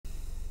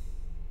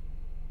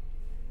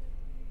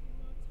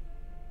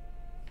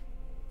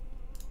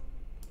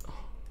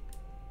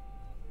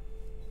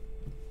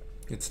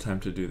It's time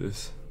to do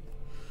this.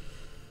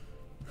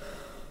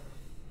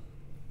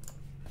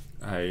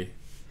 Oh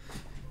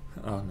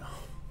no.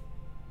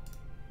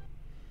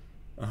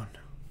 Oh no.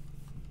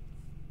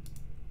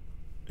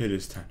 It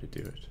is time to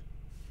do it.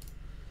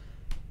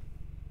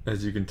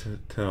 As you can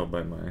tell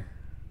by my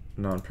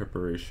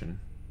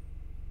non-preparation,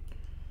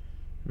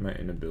 my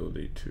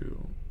inability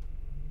to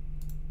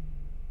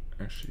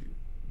actually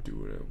do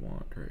what I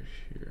want right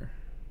here.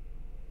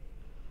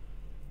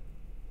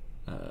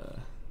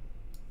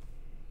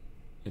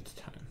 It's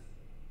time.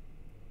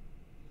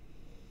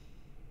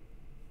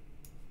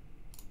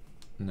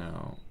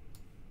 Now,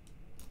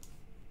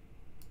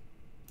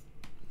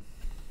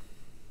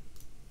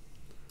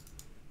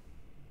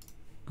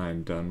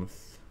 I'm done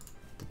with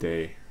the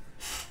day,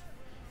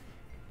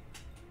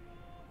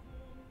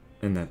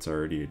 and that's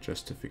already a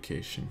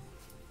justification.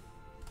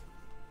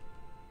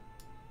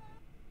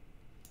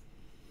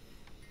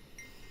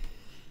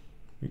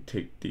 We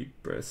take deep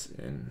breaths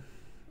in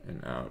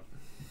and out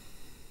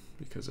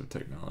because of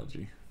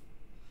technology.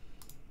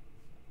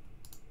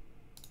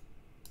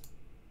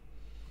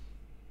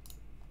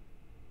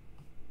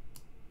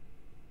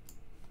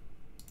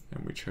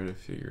 And we try to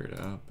figure it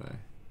out by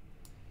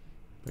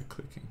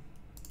clicking.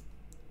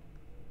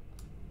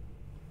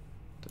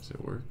 Does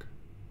it work?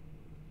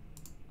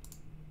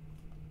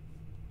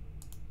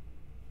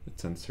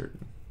 It's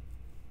uncertain.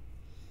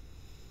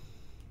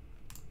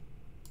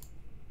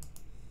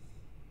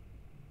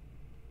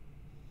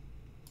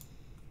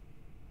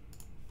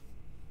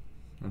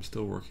 I'm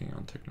still working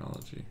on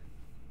technology,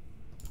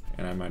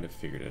 and I might have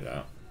figured it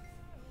out.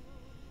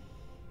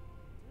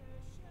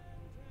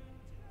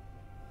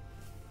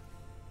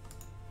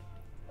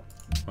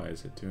 Why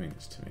is it doing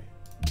this to me?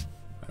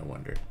 I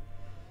wonder.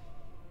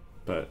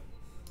 But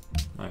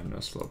I'm no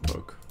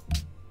slowpoke.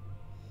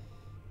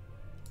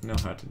 I know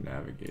how to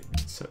navigate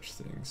such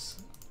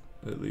things,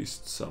 at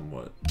least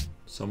somewhat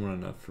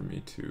enough for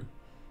me to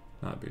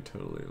not be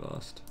totally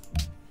lost.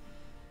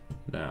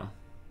 Now,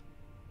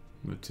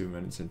 with 2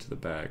 minutes into the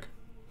bag,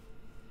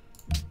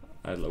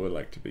 I would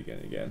like to begin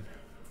again.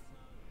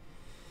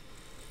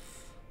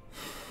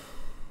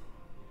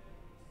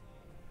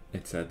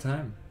 It's that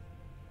time.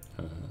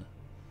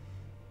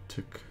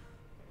 Took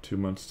 2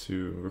 months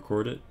to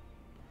record it.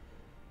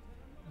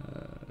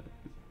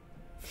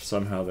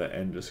 Somehow the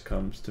end just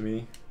comes to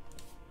me.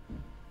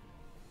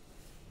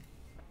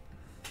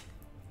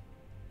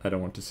 I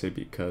don't want to say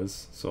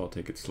because, so I'll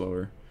take it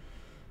slower.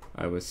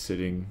 I was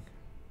sitting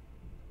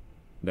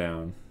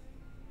down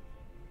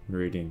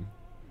reading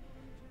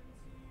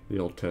the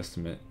Old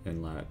Testament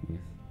in Latin,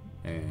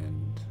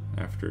 and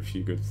after a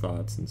few good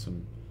thoughts and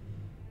some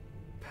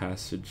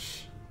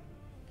passage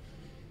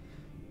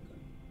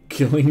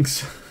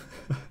killings,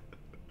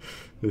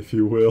 if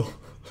you will,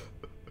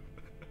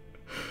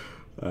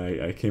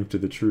 I came to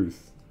the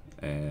truth,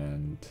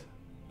 and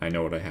I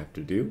know what I have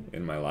to do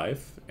in my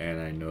life,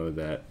 and I know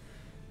that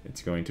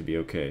it's going to be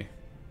okay.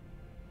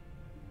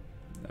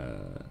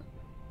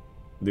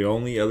 The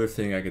only other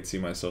thing I could see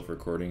myself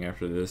recording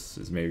after this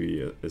is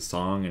maybe a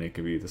song, and it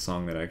could be the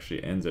song that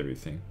actually ends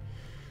everything.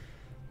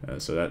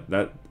 So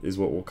that is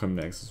what will come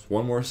next. It's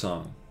one more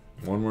song,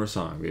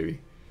 baby.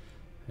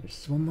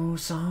 Just one more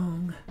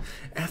song.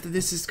 After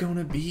this is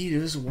gonna be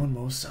just one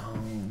more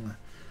song.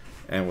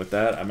 And with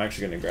that, I'm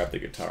actually gonna grab the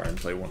guitar and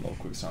play one little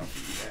quick song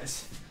for you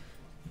guys.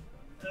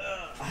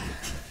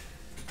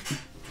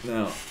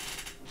 Now,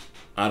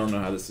 I don't know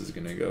how this is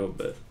gonna go,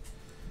 but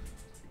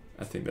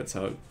I think that's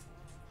how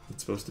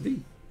it's supposed to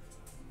be.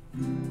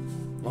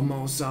 One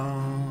more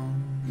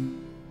song.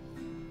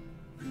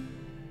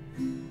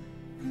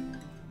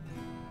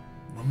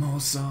 One more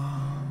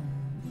song.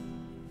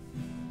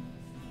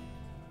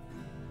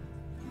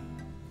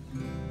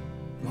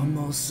 One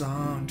more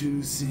song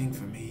to sing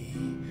for me.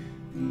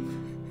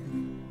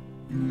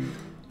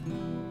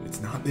 It's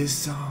not this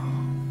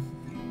song.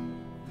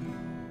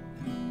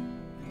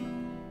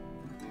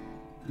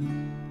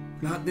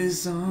 Not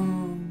this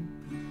song.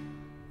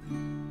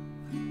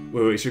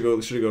 Wait, should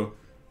it go?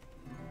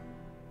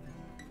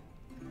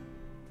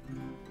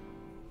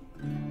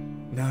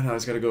 No,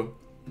 it's gotta go.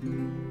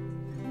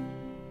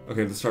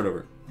 Okay, let's start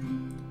over.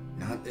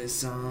 Not this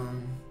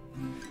song.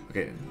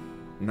 Okay,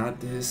 not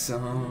this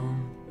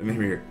song. And then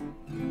here.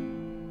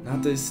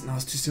 Not this. No,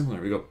 it's too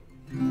similar. We go.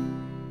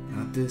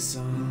 Not this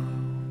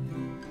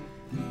song.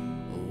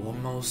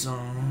 One more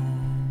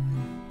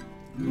song.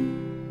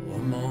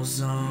 One more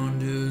song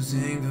to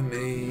sing for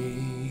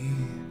me.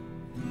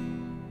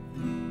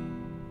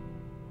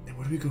 And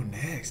where do we go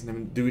next?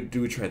 And then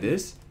do we try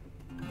this?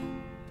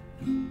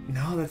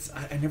 No, that's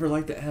I never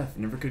liked the F.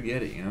 Never could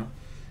get it. You know.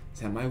 Is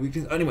that my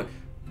weakness? Anyway.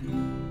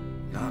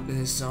 Not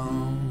this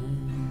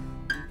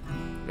song.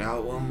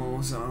 Got one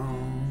more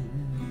song.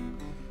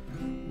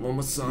 One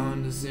more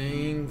song to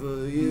sing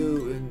for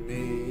you and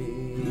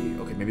me.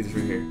 Okay, maybe this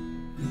right here.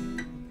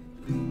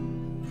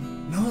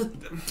 No,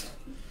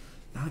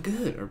 not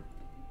good. Or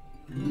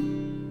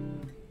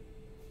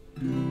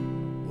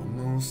one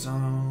more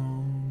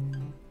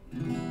song.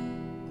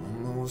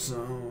 One more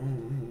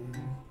song.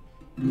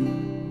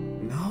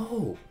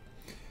 No.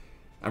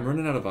 I'm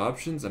running out of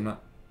options. I'm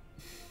not.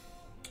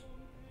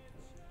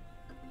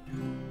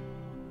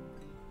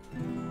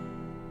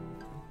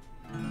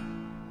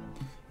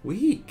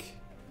 Weak.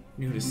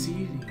 You go to C.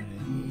 You go to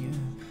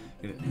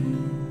E.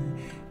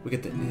 We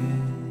get the.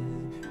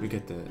 We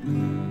get the.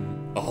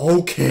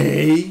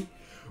 Okay.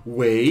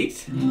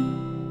 Wait.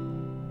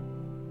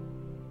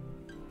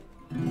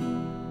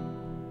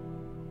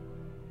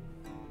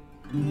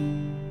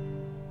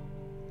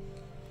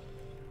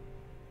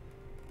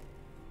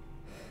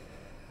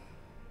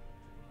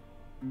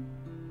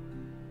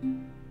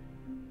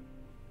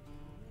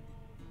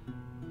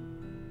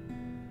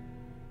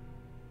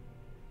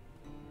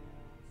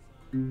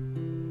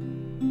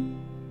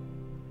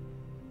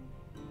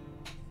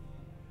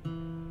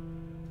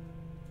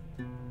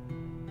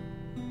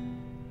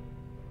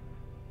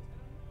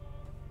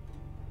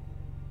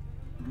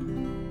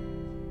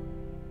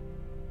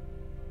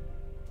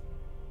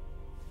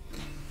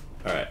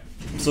 Alright,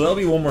 so there'll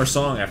be one more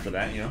song after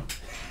that, you know?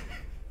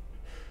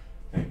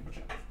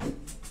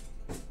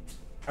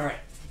 Alright.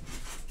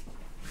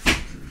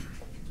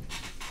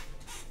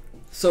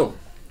 So,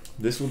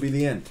 this will be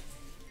the end.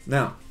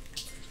 Now,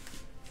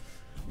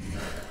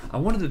 I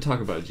wanted to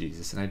talk about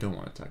Jesus, and I don't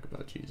want to talk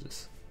about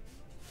Jesus.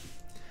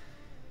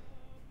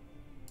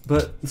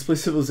 But let's play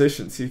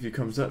Civilization, see if he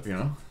comes up, you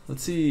know?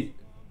 Let's see,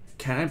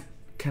 can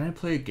I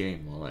play a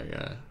game while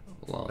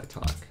I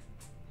talk?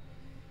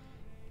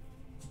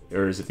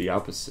 Or is it the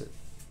opposite?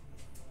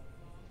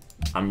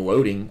 I'm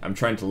loading. I'm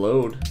trying to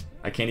load.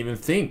 I can't even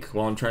think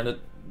while I'm trying to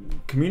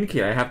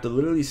communicate. I have to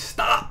literally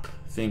stop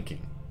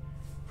thinking.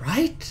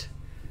 Right?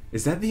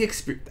 Is that the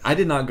experience? I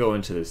did not go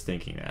into this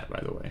thinking that,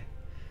 by the way.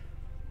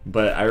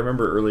 But I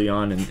remember early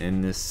on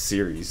in this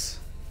series,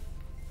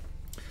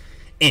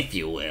 if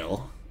you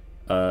will,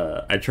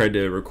 I tried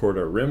to record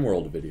a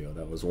RimWorld video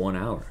that was 1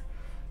 hour.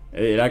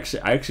 I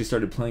actually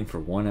started playing for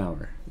 1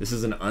 hour. This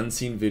is an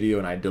unseen video,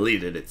 and I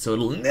deleted it, so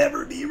it'll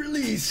never be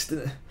released,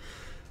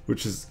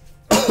 which is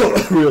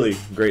really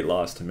great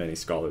loss to many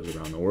scholars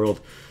around the world.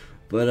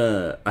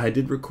 But I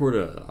did record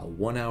a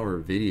 1 hour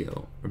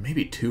video, or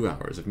maybe 2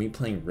 hours, of me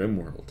playing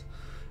RimWorld,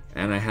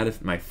 and I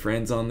had my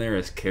friends on there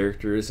as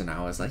characters, and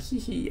I was like, hee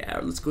hee,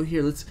 yeah, let's go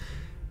here,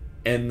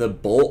 and the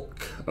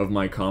bulk of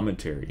my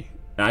commentary.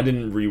 I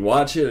didn't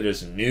rewatch it. I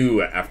just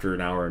knew after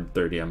an hour and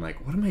 30, I'm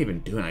like, what am I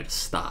even doing? I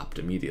just stopped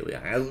immediately.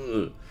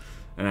 And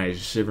I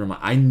shivered.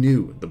 I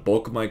knew the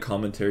bulk of my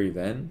commentary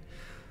then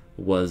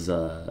was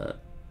how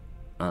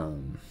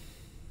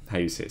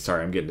you say it?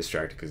 Sorry, I'm getting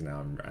distracted because now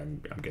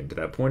I'm getting to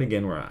that point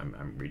again where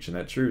I'm reaching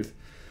that truth.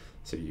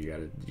 So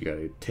you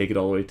gotta take it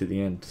all the way to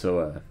the end.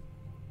 So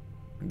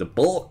the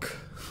bulk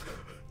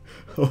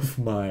of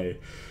my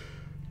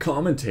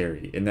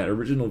commentary in that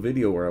original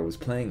video where I was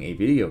playing a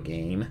video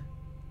game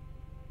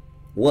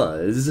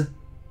was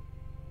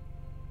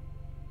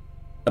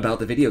about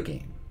the video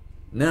game.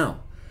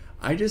 Now,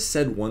 I just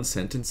said one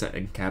sentence that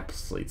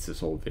encapsulates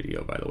this whole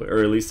video, by the way, or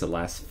at least the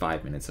last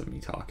 5 minutes of me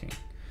talking.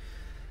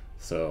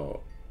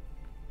 So,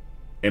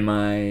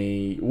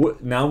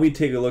 now we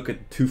take a look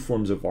at two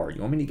forms of art.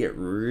 You want me to get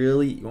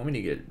really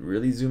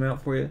zoom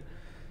out for you,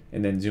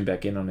 and then zoom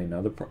back in on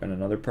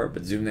another part,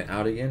 but zoom it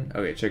out again?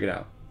 Okay, check it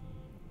out.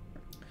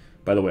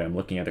 By the way, I'm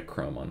looking at a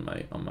Chrome on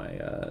my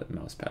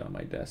mouse pad on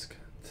my desk.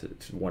 To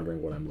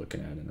wondering what I'm looking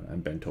at, and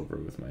I'm bent over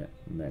with my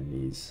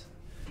knees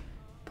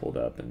pulled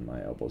up and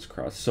my elbows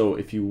crossed. So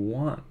if you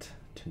want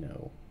to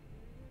know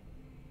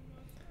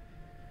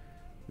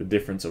the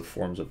difference of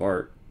forms of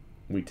art,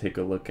 we take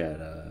a look at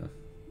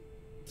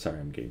sorry,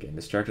 I'm getting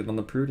distracted on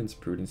the prudence.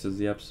 Prudence is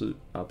the absolute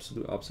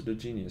opposite of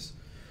genius.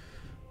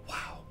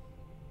 Wow.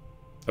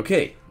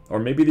 Okay, or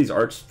maybe these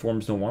art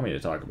forms don't want me to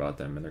talk about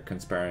them and they're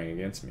conspiring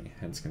against me,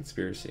 hence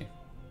conspiracy.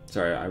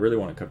 Sorry, I really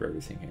want to cover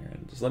everything here,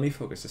 and just let me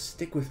focus. Just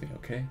stick with me,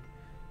 okay?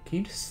 Can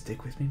you just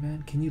stick with me,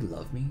 man? Can you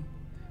love me?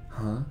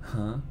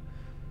 Huh?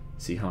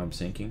 See how I'm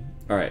sinking?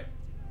 Alright.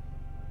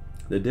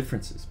 The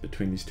differences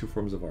between these two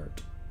forms of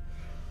art.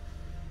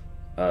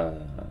 How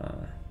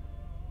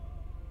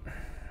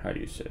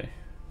do you say?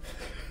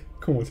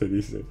 Como se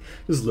dice?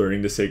 Just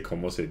learning to say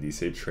como se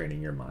dice,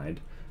 training your mind.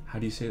 How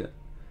do you say that?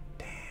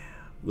 Damn.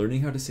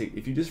 Learning how to say,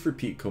 if you just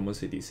repeat como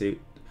se dice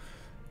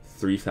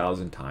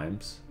 3,000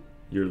 times,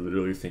 you're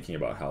literally thinking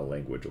about how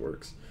language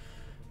works,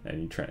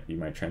 and you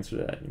might transfer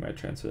that. You might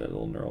transfer that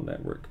little neural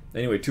network.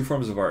 Anyway, two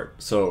forms of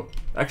art. So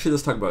actually,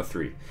 let's talk about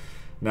three.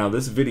 Now,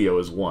 this video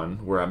is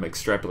one where I'm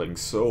extrapolating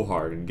so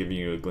hard and giving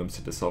you a glimpse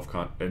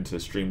into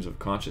streams of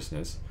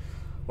consciousness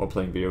while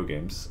playing video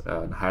games,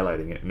 and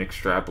highlighting it and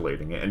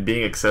extrapolating it and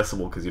being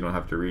accessible because you don't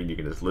have to read. You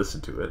can just listen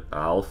to it.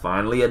 I'll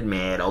finally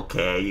admit,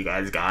 okay, you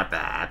guys got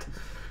that.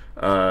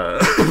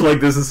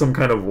 Like this is some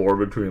kind of war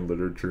between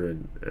literature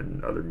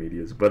and other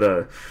medias,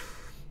 but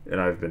and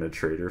I've been a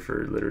trader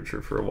for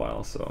literature for a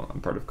while, so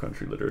I'm part of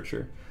country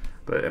literature.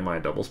 But am I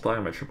a double spy?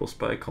 Am I a triple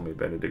spy? Call me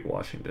Benedict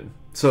Washington.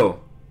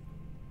 So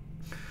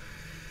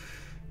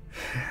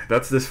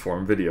that's this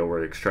form video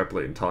where I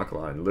extrapolate and talk a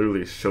lot and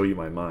literally show you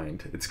my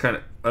mind. It's kind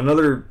of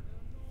another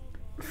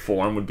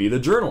form would be the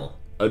journal.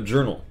 A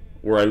journal.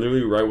 where I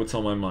literally write what's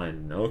on my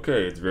mind.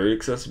 Okay, it's very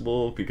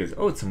accessible because,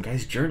 oh, it's some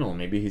guy's journal.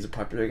 Maybe he's a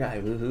popular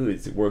guy. Woohoo!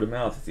 It's word of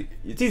mouth.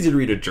 It's easy to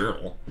read a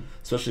journal,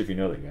 especially if you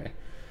know the guy.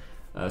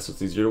 So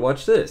it's easier to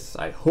watch this.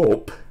 I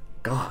hope.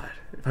 God,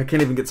 if I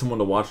can't even get someone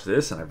to watch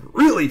this, and I've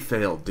really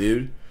failed,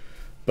 dude.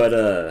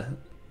 But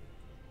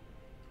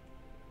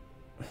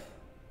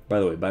by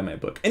the way, buy my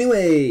book.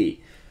 Anyway,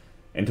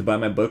 and to buy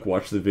my book,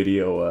 watch the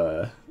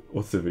video.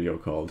 What's the video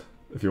called?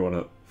 If you want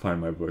to find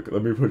my book,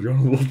 let me put you on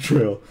a little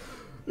trail.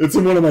 It's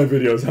in one of my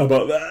videos. How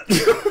about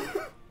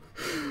that?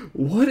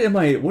 What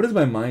is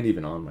my mind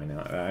even on right now?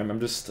 I'm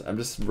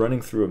just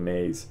running through a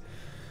maze.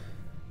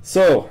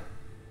 So,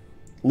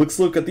 let's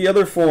look at the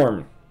other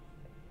form.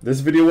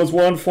 This video was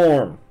one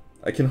form.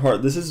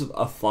 This is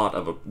a thought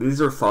of these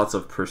are thoughts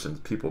of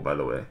people, by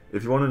the way.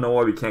 If you want to know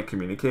why we can't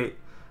communicate,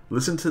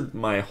 listen to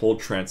my whole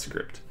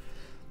transcript.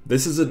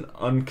 This is an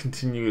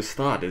uncontinuous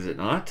thought, is it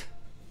not?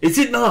 Is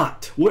it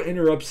not? What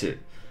interrupts it?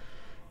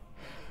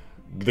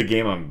 The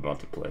game I'm about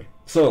to play.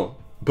 So,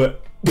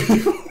 but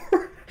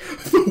before,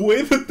 the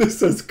way that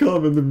this has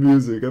come in the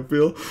music, I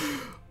feel,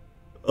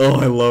 oh,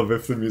 I love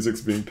if the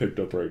music's being picked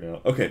up right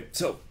now. Okay,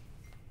 so,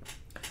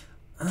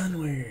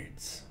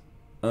 onwards.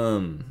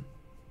 Onwards,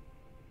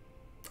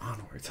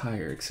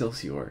 higher,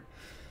 Excelsior.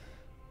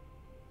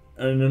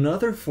 In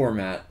another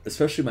format,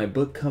 especially my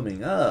book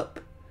coming up,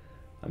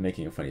 I'm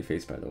making a funny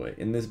face, by the way.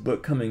 In this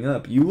book coming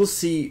up, you will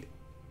see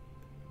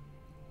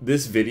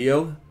this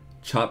video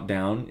chopped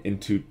down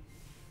into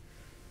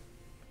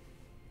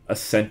a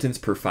sentence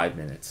per 5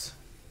 minutes.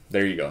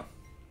 There you go.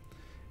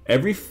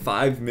 Every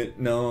 5 minutes.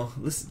 No,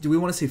 do we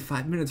want to say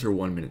 5 minutes or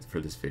 1 minute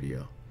for this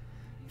video?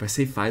 If I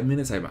say 5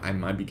 minutes, I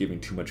might be giving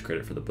too much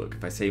credit for the book.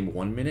 If I say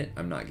 1 minute,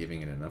 I'm not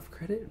giving it enough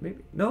credit.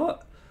 Maybe no.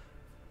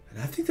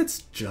 And I think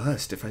that's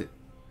just.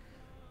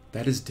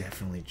 That is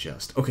definitely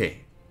just.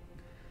 Okay.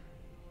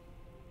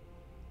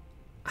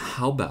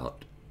 How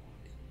about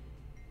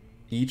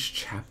each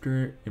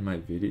chapter in my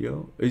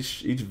video,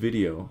 each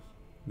video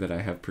that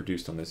I have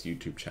produced on this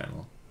YouTube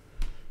channel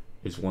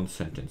is one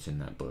sentence in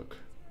that book.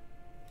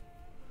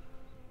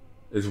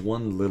 Is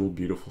one little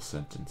beautiful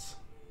sentence.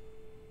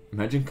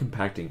 Imagine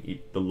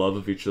compacting the love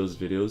of each of those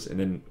videos and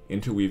then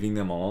interweaving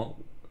them all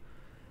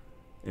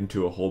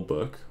into a whole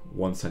book,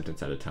 one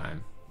sentence at a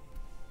time.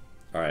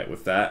 Alright,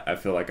 with that, I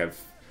feel like I've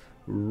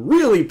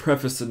really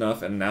prefaced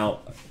enough, and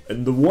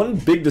the one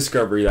big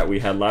discovery that we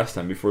had last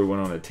time before we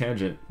went on a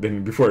tangent,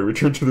 then before I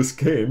returned to this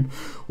game,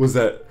 was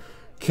that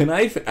can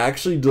I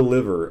actually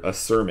deliver a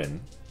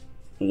sermon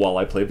while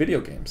I play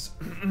video games?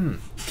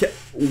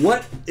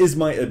 What is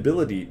my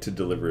ability to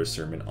deliver a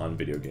sermon on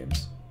video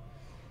games?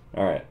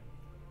 Alright.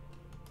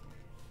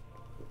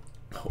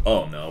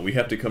 Oh no, we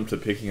have to come to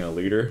picking a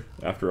leader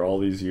after all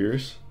these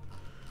years?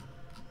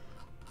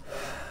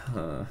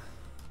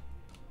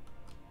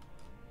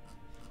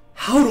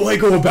 How do I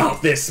go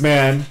about this,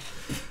 man?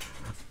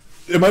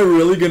 Am I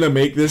really gonna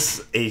make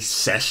this a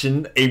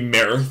session, a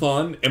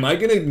marathon? Am I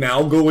gonna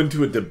now go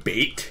into a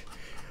debate?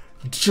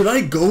 Should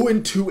I go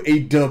into a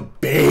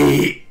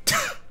debate?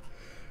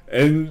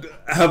 And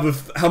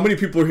how many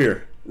people are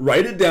here?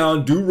 Write it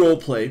down, do role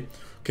play.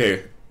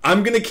 Okay,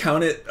 I'm gonna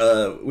count it,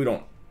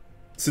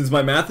 since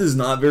my math is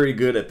not very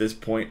good at this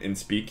point in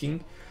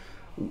speaking,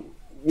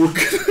 we're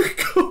gonna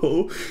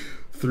go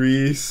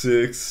 3,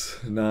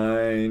 6,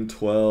 9,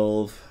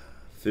 12,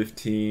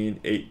 15,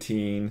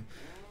 18,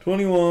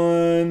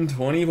 21,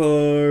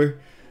 24,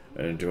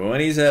 and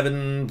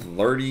 27,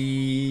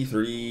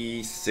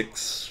 33,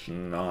 6,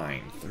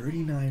 9.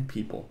 39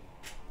 people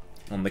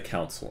on the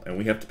council, and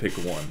we have to pick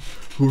one.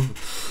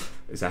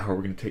 Is that how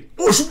we're going to take...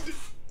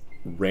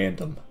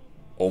 Random.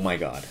 Oh my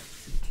god.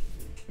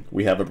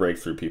 We have a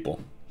breakthrough,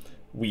 people.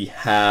 We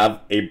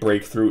have a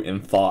breakthrough in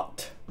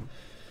thought.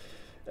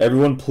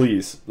 Everyone,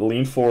 please,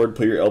 lean forward,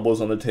 put your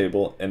elbows on the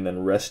table, and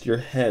then rest your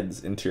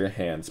heads into your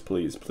hands.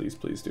 Please, please,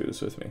 please do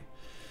this with me.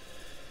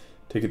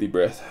 Take a deep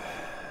breath.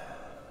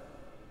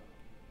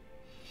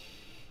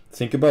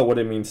 Think about what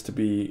it means to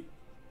be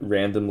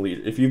random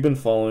leader. If you've been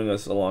following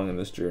us along in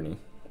this journey,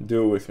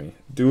 do it with me.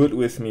 Do it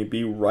with me.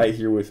 Be right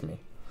here with me.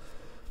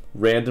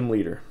 Random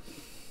leader.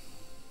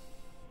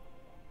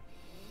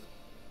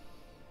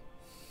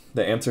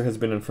 The answer has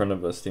been in front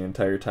of us the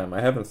entire time. I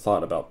haven't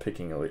thought about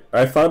picking a leader.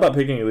 I thought about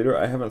picking a leader.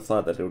 I haven't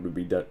thought that it would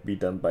be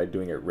done by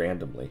doing it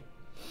randomly.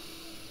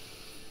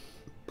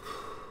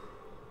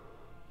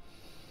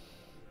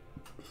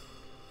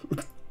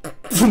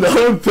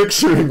 Now I'm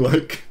picturing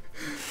like...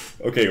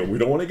 Okay, we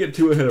don't want to get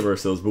too ahead of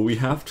ourselves, but we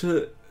have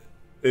to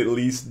at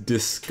least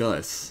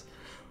discuss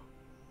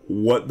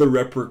what the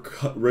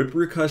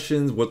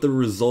repercussions, what the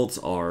results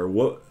are,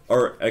 what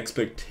our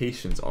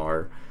expectations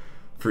are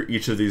for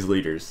each of these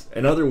leaders.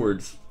 In other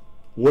words,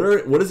 what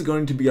is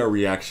going to be our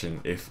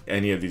reaction if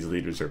any of these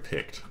leaders are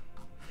picked?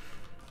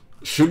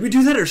 Should we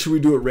do that or should we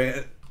do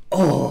it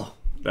Oh,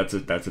 that's a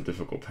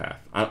difficult path.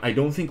 I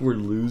don't think we're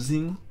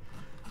losing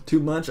too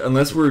much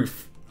unless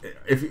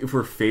if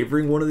we're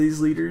favoring one of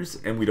these leaders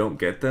and we don't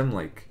get them.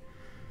 Like,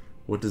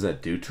 what does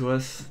that do to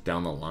us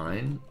down the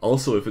line?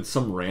 Also, if it's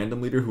some random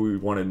leader who we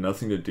wanted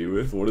nothing to do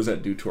with, what does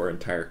that do to our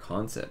entire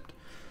concept?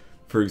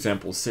 For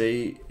example,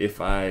 say if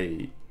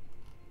in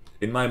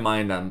my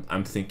mind,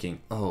 I'm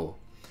thinking, oh,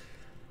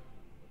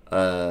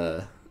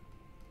 I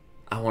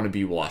want to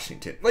be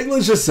Washington. Like,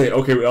 let's just say,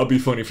 okay, I'll be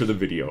funny for the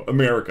video.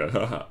 America,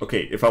 haha.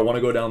 Okay, if I want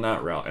to go down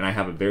that route, and I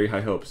have very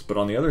high hopes. But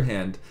on the other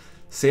hand,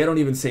 say I don't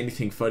even say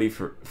anything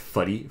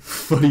fuddy-duddy,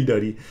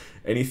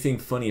 anything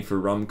funny for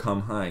Rum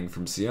Kam Hang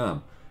from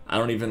Siam. I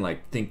don't even,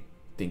 like, think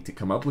to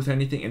come up with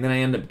anything, and then I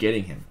end up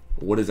getting him.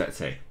 What does that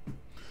say?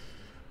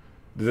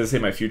 Does that say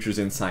my future's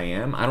in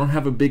Siam? I don't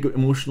have an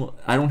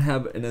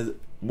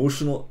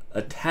emotional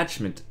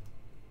attachment.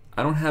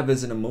 I don't have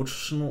as an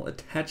emotional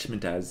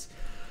attachment as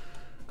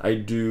I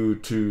do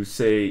to,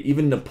 say,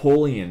 even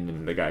Napoleon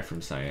and the guy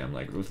from Siam.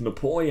 Like, with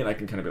Napoleon, I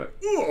can kind of be like,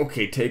 oh,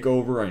 okay, take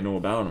over, I know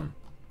about him.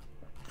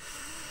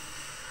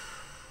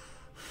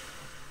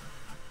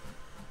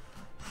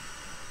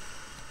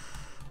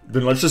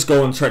 Then let's just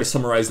go and try to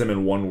summarize them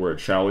in one word,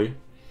 shall we?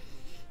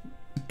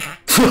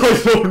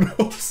 I don't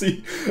know.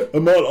 See,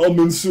 Ahmad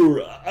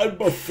al-Mansur,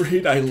 I'm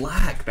afraid I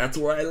lack. That's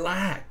where I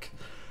lack.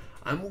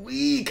 I'm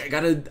weak. I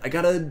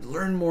gotta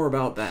learn more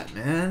about that,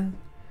 man.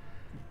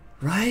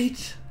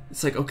 Right?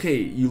 It's like, okay,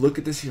 you look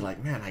at this, you're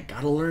like, man, I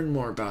gotta learn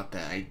more about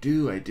that. I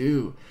do.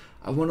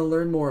 I want to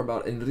learn more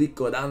about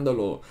Enrico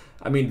Dandolo.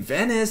 I mean,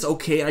 Venice,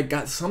 okay, I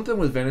got something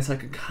with Venice. I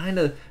could kind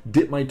of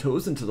dip my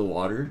toes into the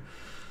water.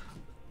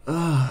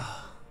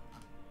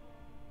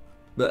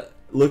 But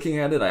looking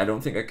at it, I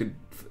don't think I could.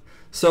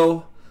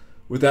 So,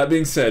 with that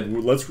being said,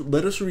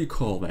 let us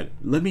recall that.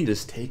 Let me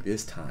just take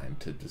this time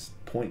to just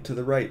point to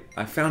the right.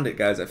 I found it,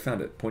 guys. I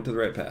found it. Point to the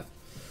right path.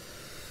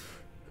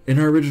 In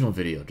our original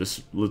video,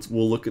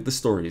 we'll look at the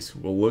stories.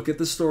 We'll look at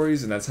the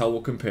stories, and that's how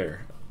we'll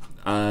compare.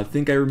 I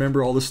think I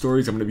remember all the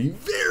stories. I'm going to be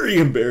very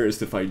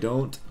embarrassed if I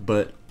don't,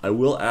 but I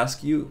will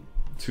ask you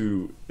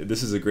to.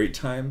 This is a great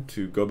time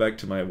to go back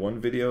to my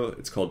one video.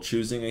 It's called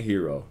Choosing a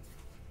Hero.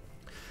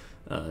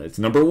 It's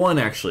number 1,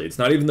 actually. It's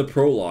not even the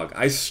prologue.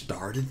 I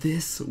started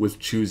this with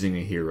choosing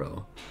a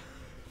hero.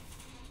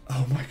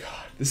 Oh my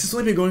god. This has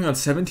only been going on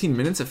 17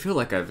 minutes. I feel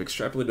like I've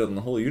extrapolated on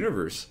the whole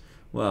universe.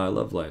 Wow, I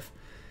love life.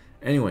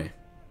 Anyway.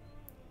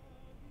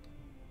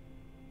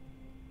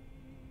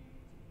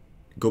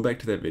 Go back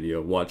to that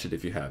video. Watch it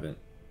if you haven't.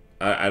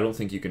 I don't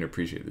think you can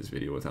appreciate this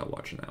video without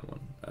watching that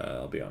one.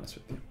 I'll be honest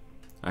with you.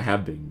 I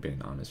have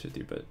been honest with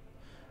you, but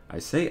I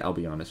say I'll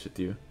be honest with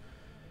you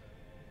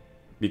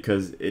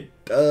because it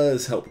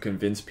does help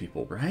convince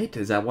people, right?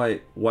 Is that why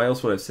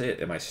else would I say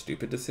it? Am I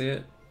stupid to say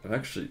it? I've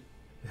actually,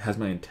 has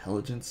my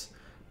intelligence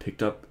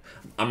picked up?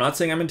 I'm not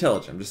saying I'm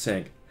intelligent. I'm just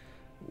saying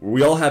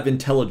we all have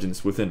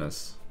intelligence within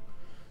us.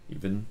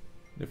 Even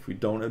if we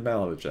don't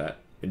acknowledge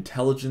that.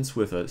 Intelligence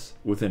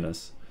within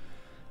us.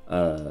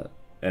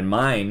 And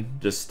mine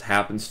just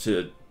happens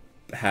to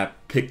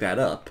pick that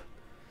up.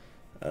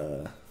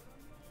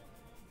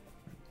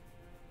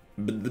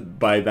 But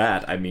by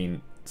that, I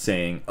mean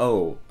saying,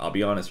 oh, I'll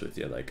be honest with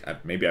you, like,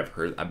 I've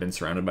been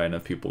surrounded by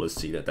enough people to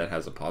see that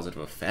has a positive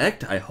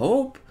effect, I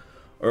hope.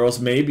 Or else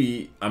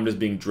maybe I'm just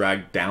being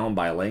dragged down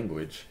by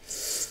language.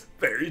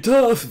 Very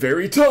tough,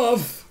 very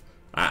tough.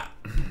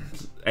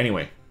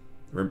 Anyway,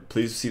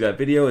 please see that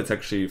video. It's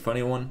actually a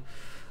funny one.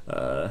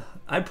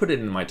 I put it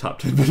in my top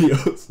 10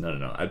 videos.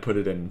 No. I put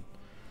it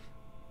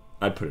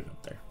up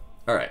there.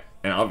 Alright,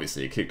 and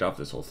obviously it kicked off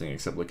this whole thing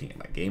except looking at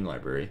my game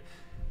library,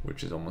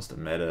 which is almost a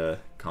meta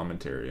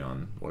commentary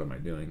on what am I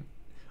doing.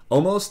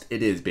 Almost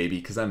it is, baby,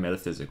 because I'm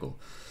metaphysical.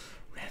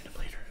 Random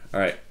later.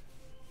 Alright.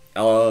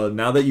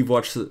 Now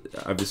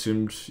that I've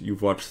assumed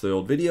you've watched the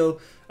old video.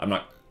 I'm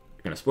not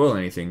going to spoil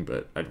anything,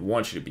 but I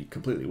want you to be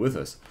completely with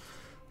us.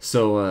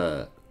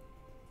 So,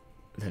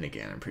 then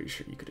again, I'm pretty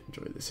sure you could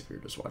enjoy this if you're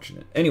just watching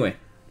it. Anyway,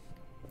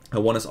 I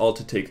want us all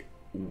to take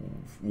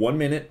 1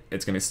 minute.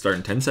 It's going to start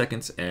in 10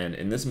 seconds. And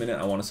in this minute,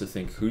 I want us to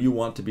think who you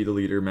want to be the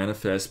leader,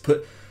 manifest,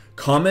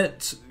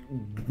 comment,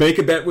 make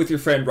a bet with your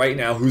friend right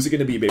now. Who's it going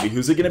to be, baby?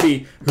 Who's it going to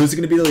be? Who's it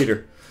going to be the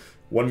leader?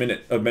 1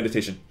 minute of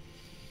meditation.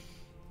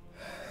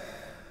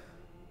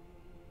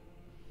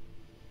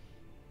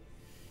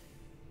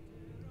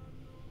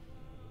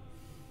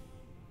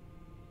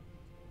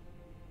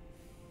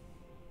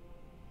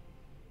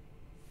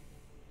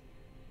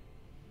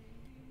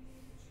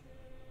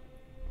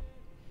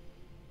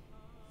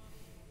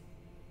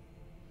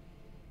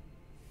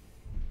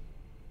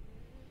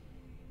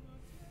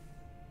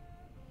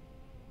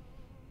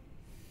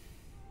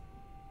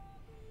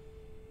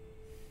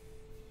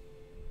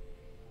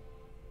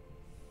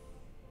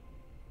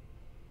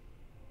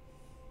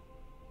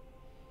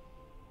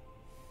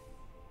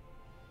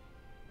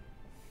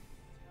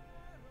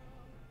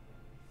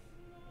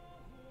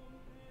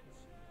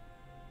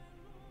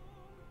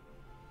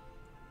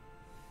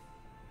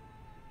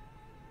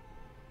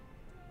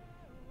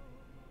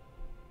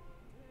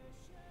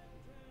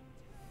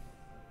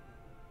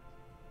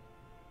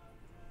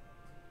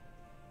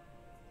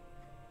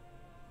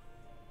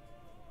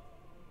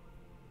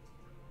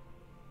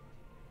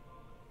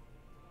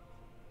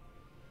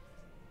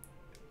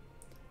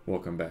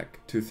 Welcome back.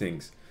 Two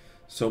things.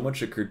 So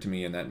much occurred to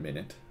me in that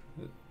minute.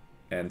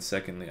 And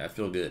secondly, I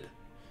feel good.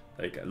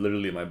 Like,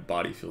 literally my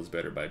body feels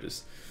better by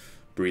just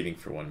breathing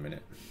for 1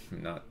 minute.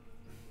 Not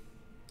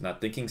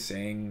thinking,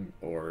 saying,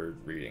 or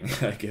reading,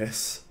 I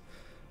guess.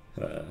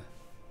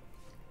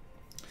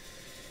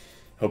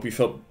 Hope you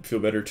feel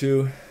better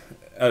too.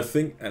 Let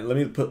me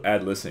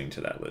add listening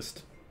to that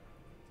list.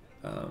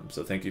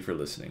 So thank you for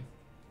listening.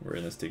 We're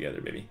in this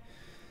together, baby.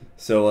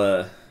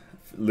 So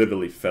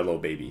literally fellow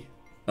baby.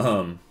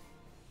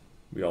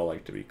 We all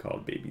like to be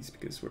called babies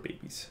because we're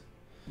babies.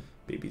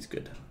 Baby's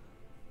good.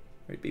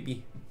 Right,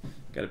 baby?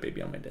 Got a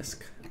baby on my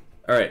desk.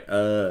 All right.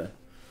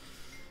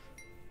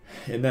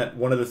 In that,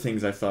 one of the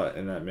things I thought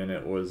in that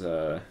minute was,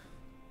 wow,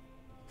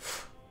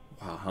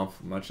 how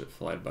much it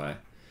flied by.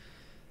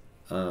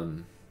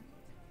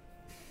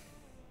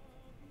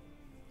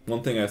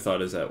 One thing I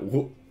thought is that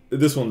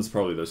this one's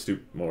probably the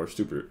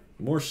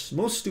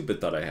most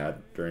stupid thought I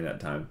had during that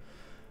time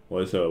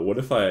was, what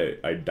if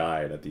I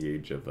died at the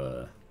age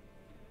of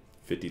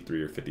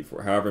 53 or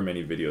 54, however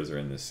many videos are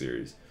in this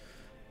series?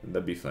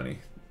 That'd be funny.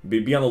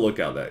 Be on the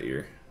lookout that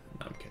year.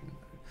 No, I'm kidding.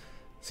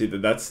 See,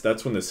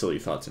 that's when the silly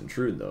thoughts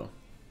intrude, though,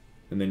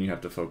 and then you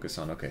have to focus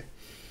on, okay,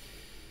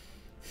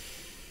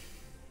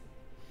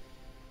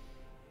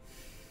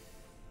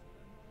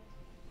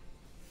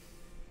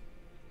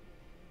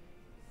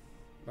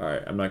 all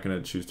right, I'm not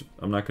gonna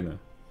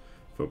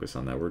focus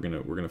on that. We're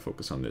gonna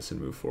focus on this and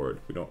move forward.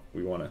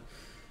 We want to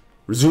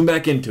resume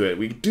back into it.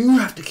 We do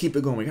have to keep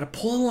it going. We gotta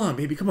pull it along,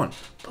 baby. Come on,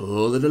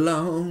 pull it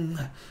along,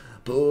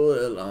 pull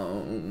it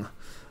along.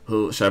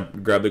 Oh, should I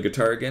grab the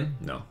guitar again?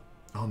 No.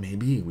 Oh,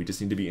 maybe we just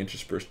need to be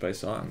interspersed by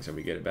songs and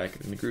we get it back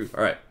in the groove.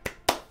 All right,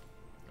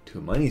 too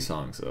many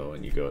songs though,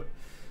 and you go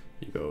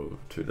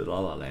to the La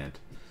La Land.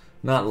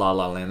 Not La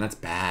La Land. That's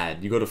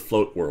bad. You go to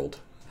Float World.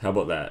 How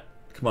about that?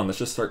 Come on, let's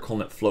just start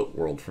calling it Float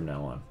World from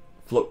now on.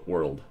 Float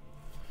World.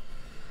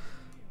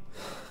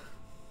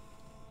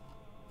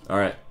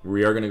 Alright,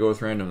 we are going to go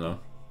with random, though.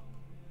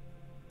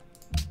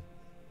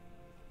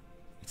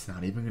 It's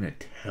not even going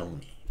to tell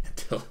me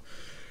until...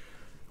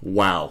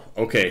 Wow.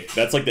 Okay,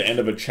 that's like the end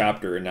of a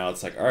chapter, and now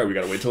it's like, alright, we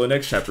got to wait till the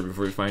next chapter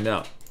before we find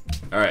out.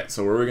 Alright,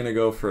 so where are we going to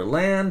go for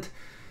land?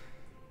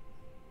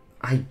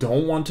 I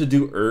don't want to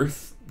do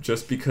Earth,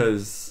 just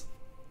because...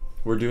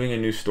 we're doing a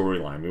new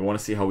storyline. We want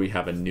to see how we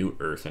have a new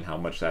Earth and how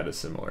much that is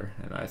similar.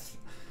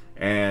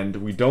 And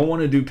we don't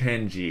want to do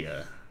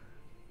Pangea.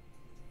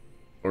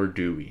 Or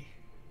do we?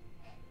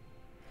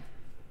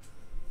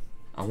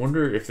 I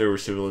wonder if there were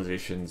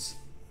civilizations...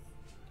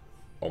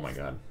 Oh my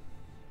god.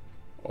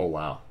 Oh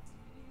wow.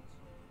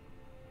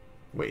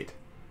 Wait.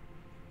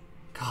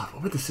 God,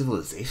 what were the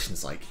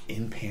civilizations like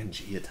in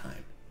Pangea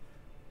time?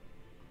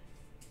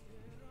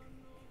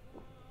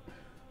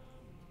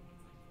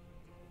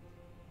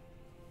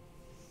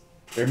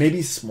 There may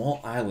be small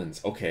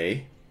islands.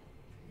 Okay.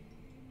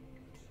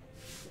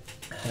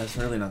 That's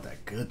really not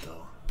that good,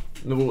 though.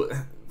 No,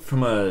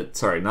 from a...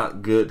 Sorry,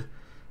 not good.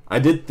 I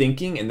did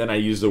thinking, and then I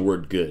used the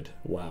word good.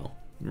 Wow.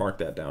 Mark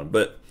that down.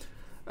 But,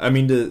 I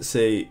mean to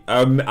say...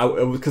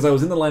 Because I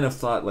was in the line of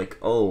thought, like,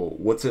 oh,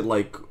 what's it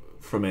like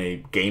from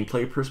a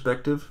gameplay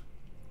perspective?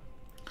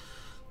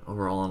 Oh,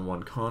 we're all on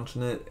one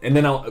continent. And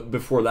then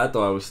before that,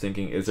 though, I was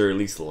thinking, is there at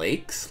least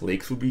lakes?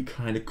 Lakes would be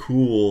kind of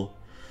cool.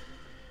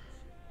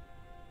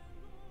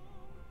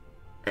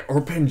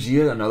 Or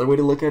Pangea, another way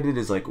to look at it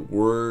is like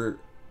we're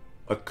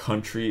a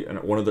country,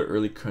 and one of the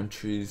early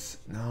countries.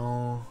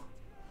 No,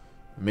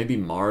 maybe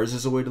Mars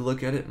is a way to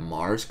look at it.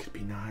 Mars could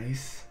be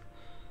nice.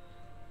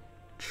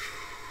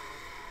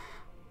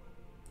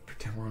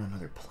 Pretend we're on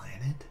another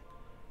planet.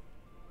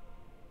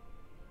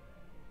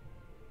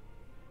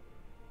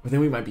 But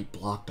then we might be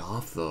blocked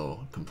off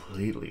though,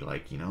 completely.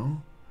 Like, you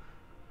know,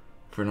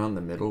 if we're not in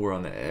the middle, we're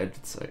on the edge.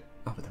 It's like,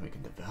 oh, but then we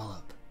can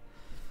develop.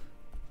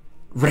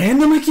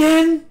 Random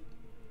again?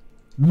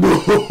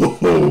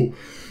 No!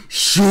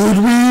 Should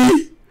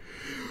we?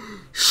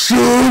 Should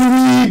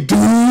we do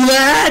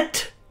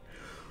that?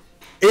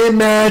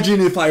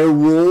 Imagine if I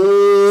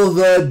roll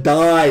the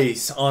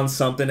dice on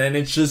something and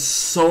it's just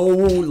so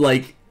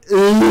like,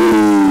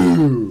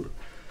 ooh.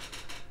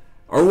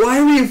 Or why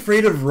are we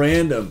afraid of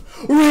random?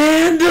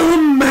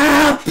 Random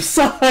map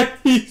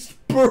size,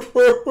 bro!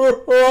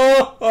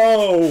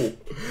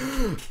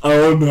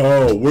 Oh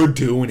no, we're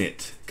doing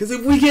it. Because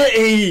if we get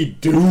a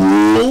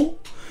duel...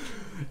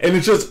 and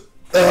it's just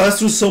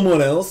us with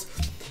someone else.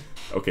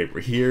 Okay,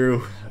 we're here.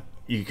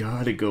 You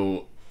gotta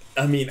go.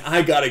 I mean,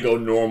 I gotta go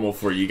normal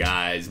for you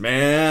guys,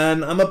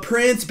 man. I'm a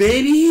prince,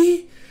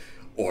 baby.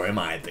 Or am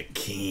I the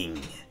king?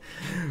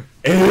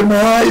 Am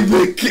I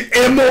the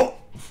king?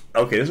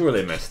 Okay, this is where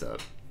they messed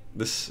up.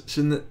 This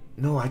shouldn't.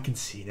 No, I can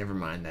see. Never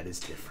mind. That is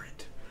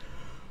different.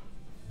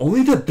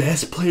 Only the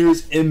best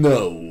players in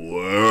the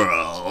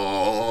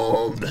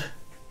world.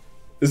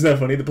 Isn't that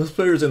funny? The best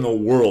players in the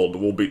world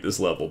will beat this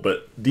level,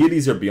 but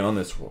deities are beyond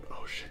this world.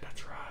 Oh shit,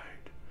 that's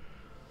right.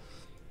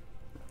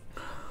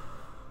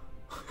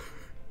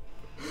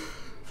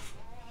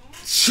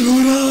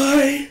 Should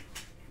I?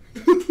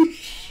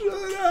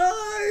 Should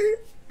I?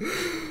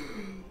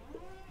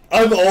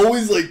 I'm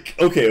always like,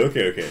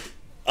 okay.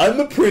 I'm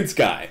a Prince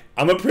guy.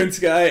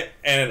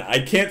 And I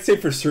can't say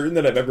for certain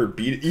that I've ever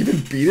beat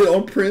it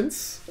on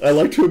Prince. I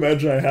like to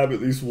imagine I have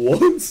at least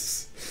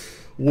once.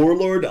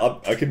 Warlord,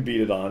 I can beat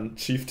it on.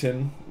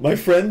 Chieftain. My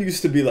friend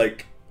used to be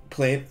like,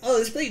 playing, oh,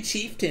 let's play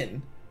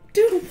Chieftain.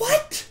 Dude,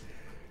 what?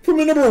 From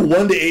a number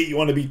 1 to 8, you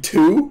want to be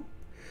 2?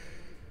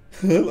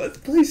 Let's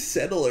play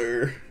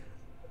Settler.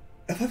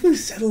 If I play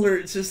Settler,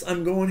 it's just,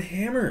 I'm going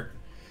hammer.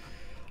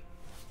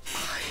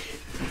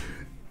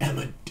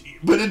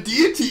 But a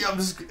deity,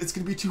 it's going to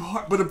be too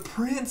hard. But a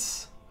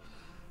prince,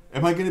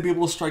 am I going to be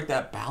able to strike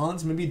that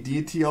balance? Maybe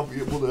deity, I'll be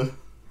able to...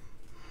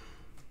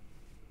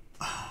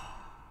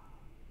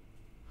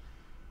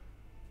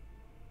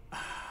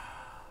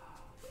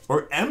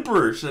 Or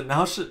emperor.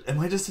 Am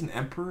I just an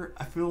emperor?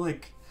 I feel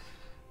like...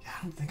 Yeah,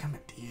 I don't think I'm a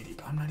deity,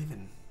 but I'm not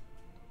even...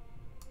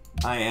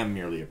 I am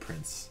merely a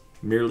prince.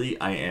 Merely,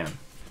 I am.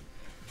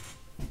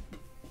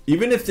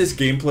 Even if this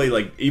gameplay,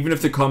 like, even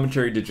if the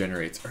commentary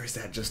degenerates, or is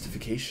that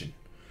justification?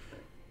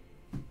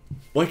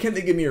 Why can't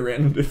they give me a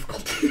random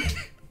difficulty?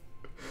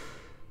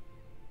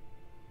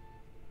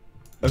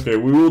 Okay,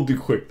 we will do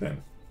quick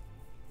then.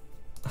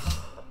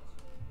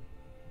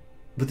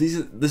 But this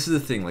is the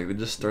thing, like, they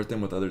just start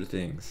them with other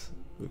things.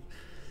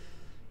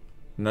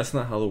 And that's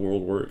not how the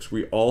world works.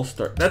 We all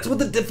start... That's what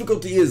the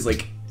difficulty is.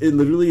 Like, it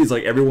literally is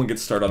like everyone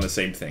gets started on the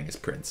same thing as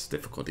Prince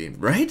difficulty,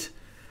 right?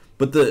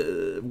 But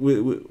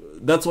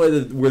that's why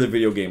where the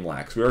video game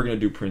lacks. We are going to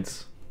do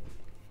Prince.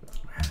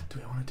 Do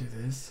we want to do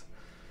this?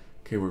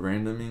 Okay, we're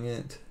randoming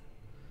it.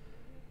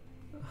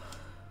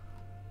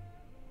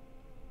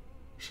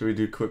 Should we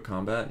do quick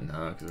combat?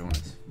 No, because I want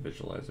to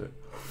visualize it.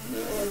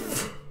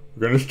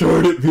 We're going to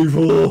start it,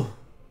 people!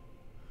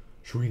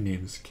 Should we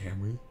name this,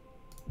 can we?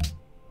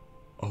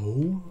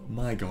 Oh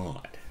my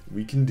god.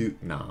 We can do...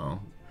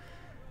 No.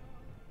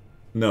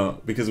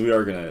 No, because we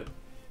are gonna...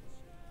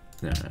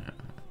 No.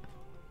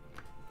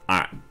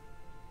 Alright.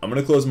 I'm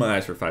gonna close my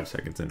eyes for 5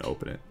 seconds and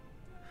open it.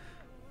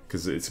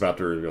 Because it's about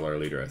to reveal our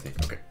leader, I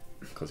think. Okay.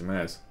 Closing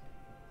my eyes.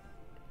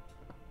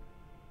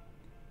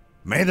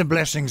 May the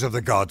blessings of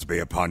the gods be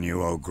upon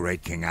you, O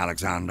great King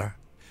Alexander.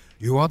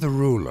 You are the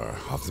ruler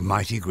of the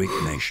mighty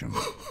Greek nation.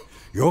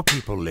 Your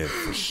people lived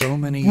for so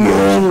many years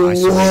in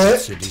isolated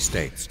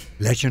city-states,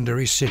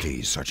 legendary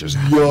cities such as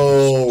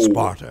Athens,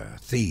 Sparta,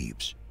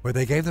 Thebes, where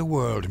they gave the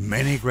world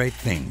many great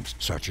things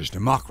such as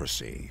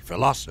democracy,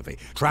 philosophy,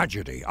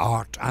 tragedy,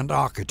 art, and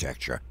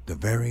architecture, the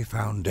very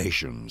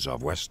foundations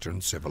of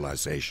Western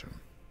civilization.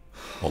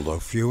 Although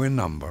few in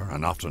number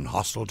and often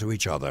hostile to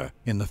each other,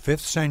 in the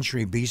 5th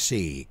century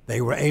BC, they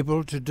were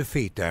able to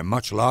defeat their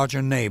much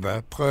larger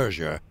neighbor,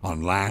 Persia,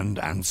 on land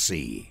and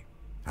sea.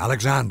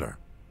 Alexander,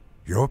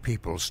 your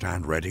people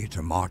stand ready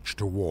to march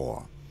to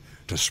war,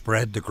 to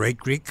spread the great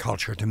Greek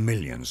culture to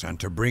millions and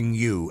to bring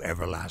you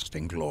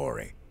everlasting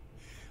glory.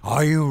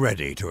 Are you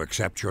ready to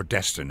accept your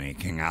destiny,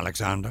 King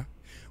Alexander?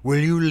 Will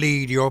you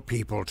lead your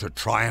people to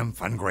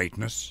triumph and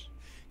greatness?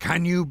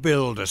 Can you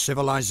build a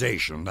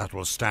civilization that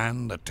will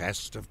stand the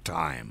test of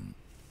time?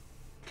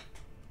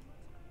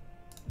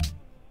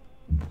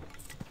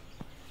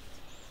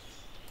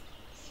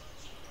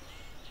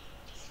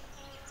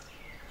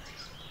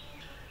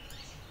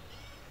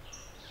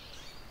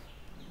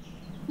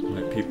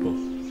 My people.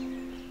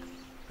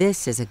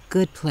 This is a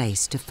good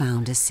place to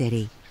found a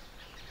city.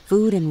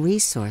 Food and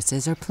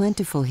resources are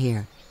plentiful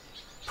here.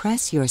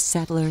 Press your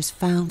Settlers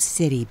Found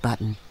City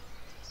button.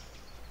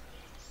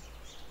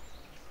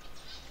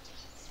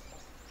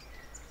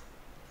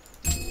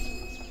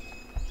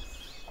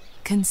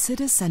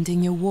 Consider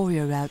sending your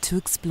warrior out to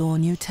explore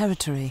new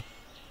territory.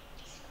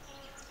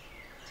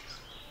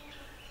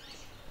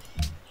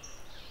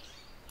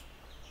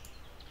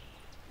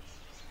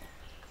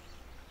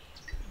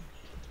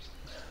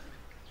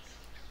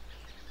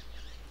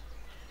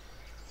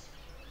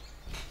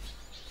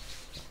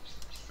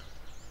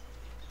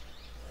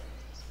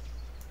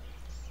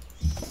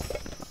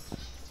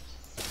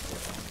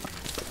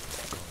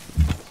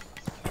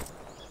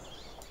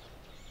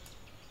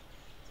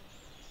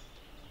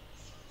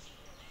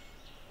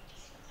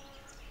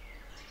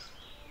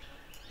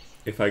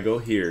 If I go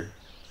here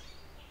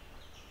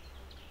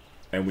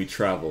and we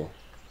travel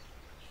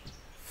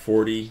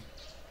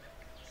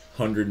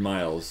 4,000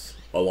 miles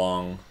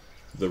along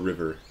the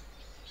river,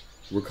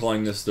 we're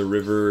calling this the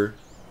river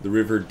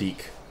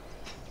Deek.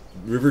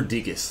 River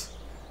Deekus.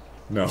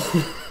 No.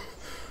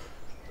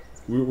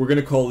 We're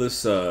gonna call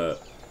this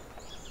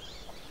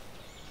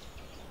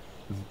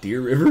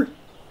Deer River?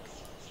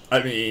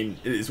 I mean,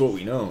 it is what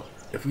we know.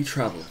 If we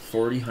travel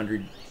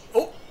 4,000...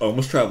 Oh!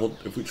 Almost traveled.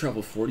 If we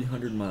travel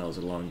 4,000 miles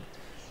along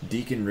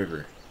Deacon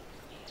River,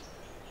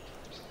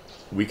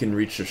 we can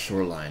reach the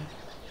shoreline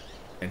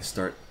and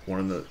start one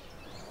of the,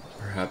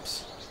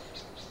 perhaps,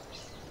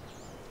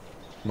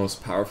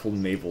 most powerful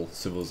naval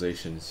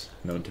civilizations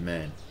known to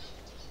man.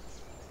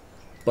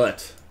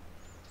 But,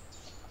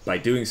 by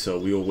doing so,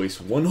 we will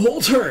waste one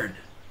whole turn!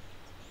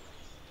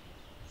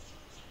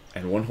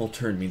 And one whole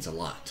turn means a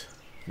lot.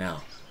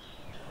 Now,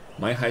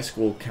 my high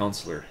school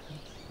counselor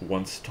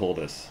once told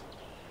us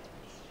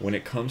when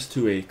it comes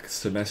to a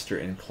semester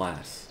in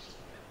class,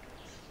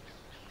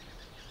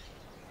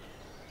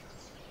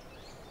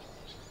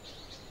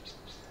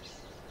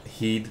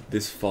 heed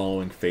this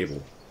following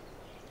fable.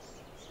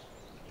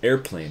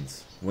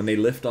 Airplanes, when they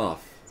lift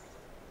off,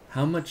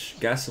 how much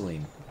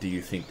gasoline do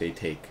you think they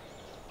take?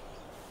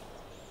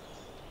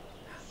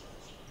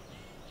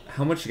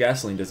 How much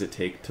gasoline does it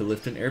take to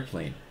lift an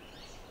airplane?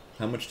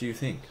 How much do you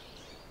think?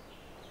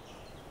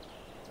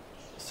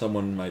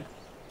 Someone might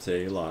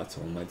say a lot,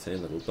 someone might say a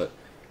little, but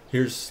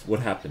here's what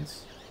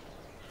happens.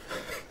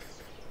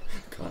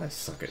 God, I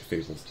suck at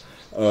fables.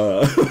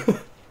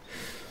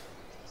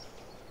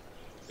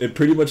 It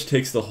pretty much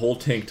takes the whole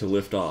tank to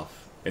lift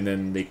off, and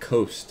then they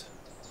coast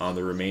on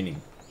the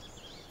remaining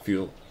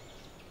fuel.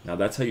 Now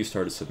that's how you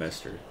start a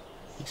semester.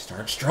 You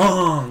start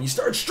strong,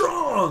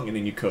 and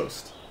then you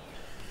coast.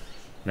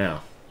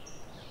 Now,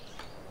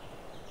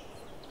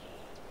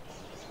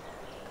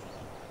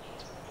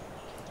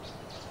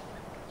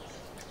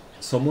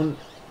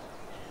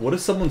 what if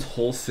someone's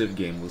whole civ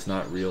game was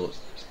not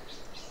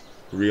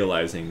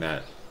realizing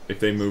that if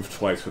they move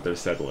twice with their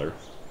settler,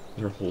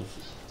 their whole...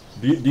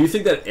 Do you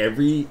think that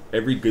every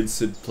good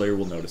civ player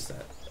will notice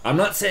that? I'm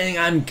not saying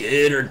I'm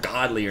good or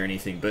godly or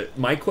anything, but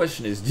my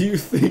question is, do you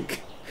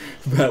think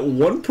that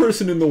one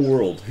person in the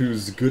world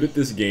who's good at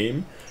this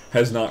game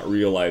has not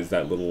realized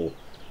that little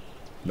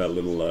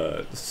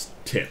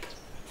tip?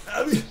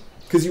 I mean,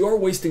 because you are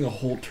wasting a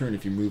whole turn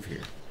if you move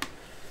here.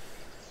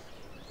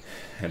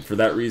 And for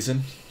that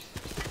reason,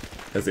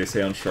 as they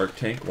say on Shark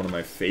Tank, one of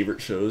my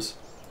favorite shows,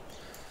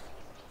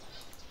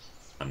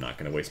 I'm not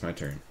going to waste my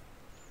turn.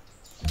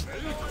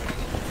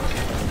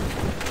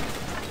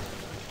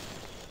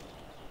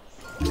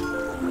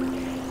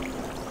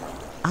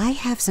 I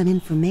have some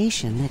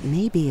information that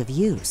may be of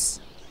use.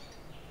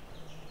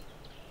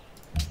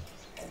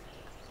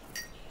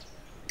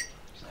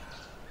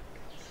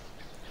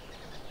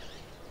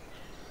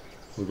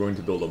 We're going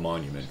to build a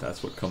monument.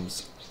 That's what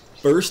comes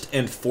first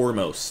and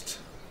foremost.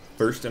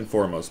 First and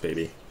foremost,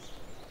 baby.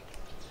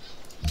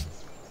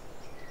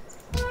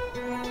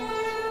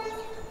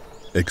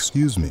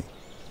 Excuse me.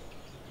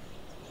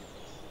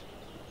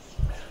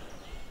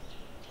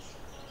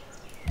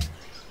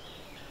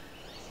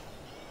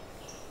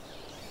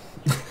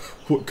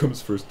 What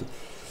comes first?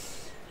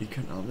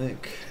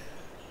 Economic.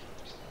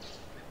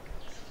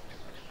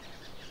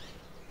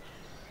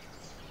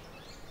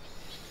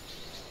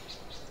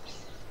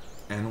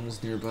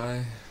 Animals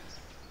nearby.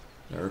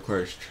 That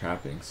requires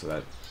trapping, so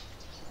that...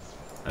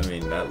 I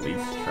mean, that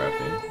leads to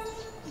trapping.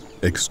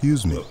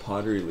 Excuse me. But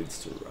pottery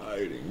leads to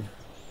riding.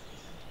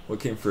 What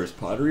came first,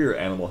 pottery or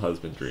animal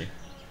husbandry?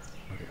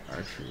 Okay,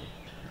 archery.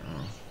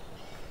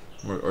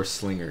 Oh. Or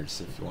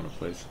slingers, if you want to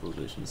play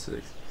Civilization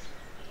 6.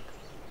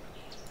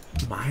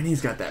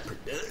 Mining's got that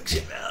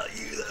production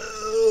value,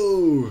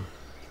 though.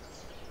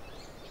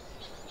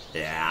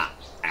 Yeah.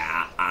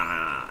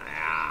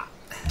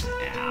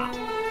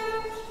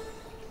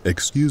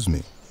 Excuse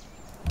me.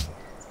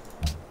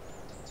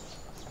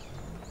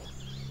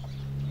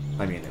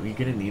 I mean, are we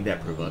gonna need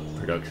that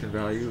production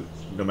value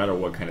no matter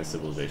what kind of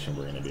civilization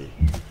we're gonna be?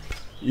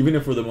 Even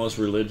if we're the most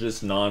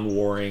religious,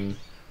 non-warring,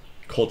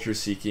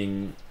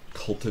 culture-seeking,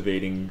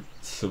 cultivating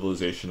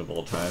civilization of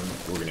all time,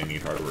 we're gonna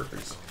need hard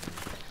workers.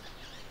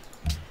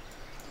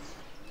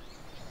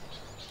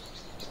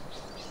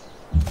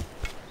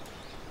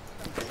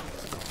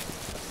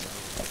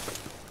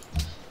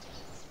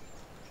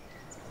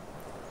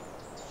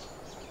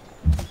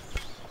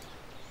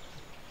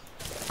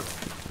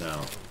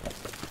 Now,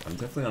 I'm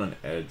definitely on an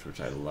edge, which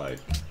I like,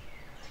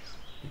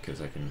 because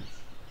I can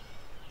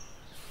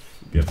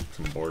get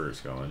some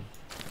borders going.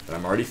 But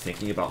I'm already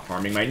thinking about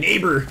harming my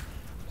neighbor!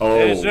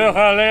 Oh! He's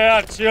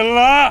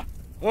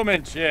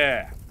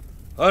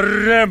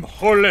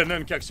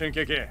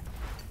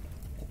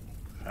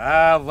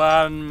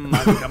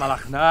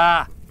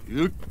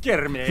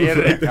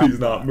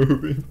not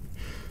moving.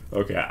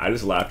 Okay, I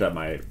just laughed at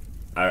my...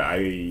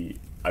 I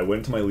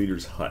went to my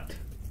leader's hut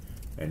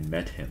and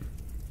met him,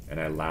 and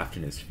I laughed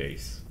in his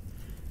face.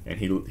 And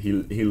he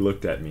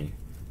looked at me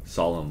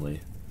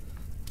solemnly,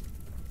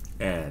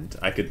 and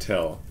I could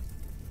tell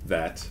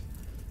that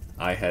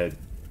I had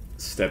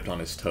stepped on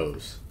his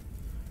toes.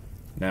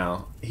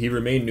 Now, he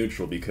remained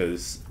neutral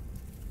because,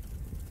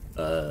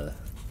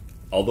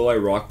 although I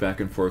rock back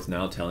and forth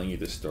now telling you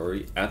this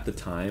story, at the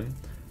time,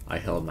 I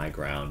held my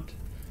ground.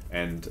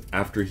 And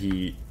after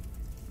he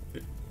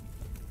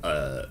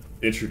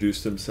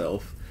introduced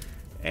himself,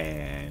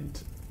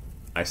 and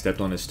I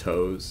stepped on his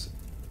toes,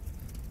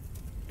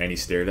 and he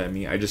stared at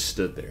me, I just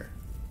stood there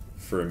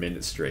for a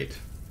minute straight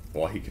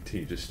while he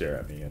continued to stare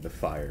at me, and the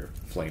fire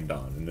flamed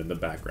on, and in the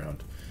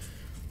background,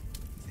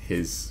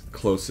 his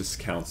closest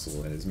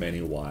counsel and his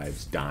many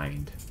wives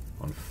dined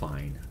on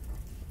fine,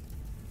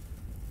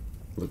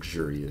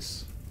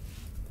 luxurious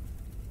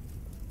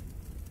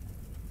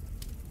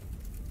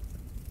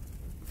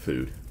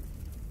food.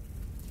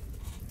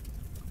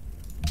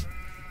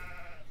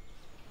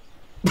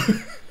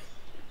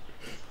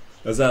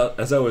 As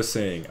I was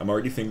saying, I'm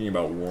already thinking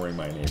about warring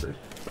my neighbor.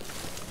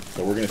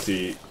 So we're gonna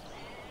see.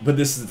 But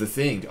this is the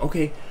thing.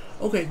 Okay,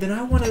 then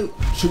I want to.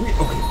 Should we?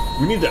 Okay,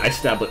 we need to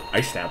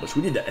establish.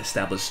 We need to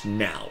establish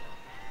now.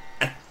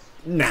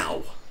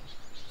 Now.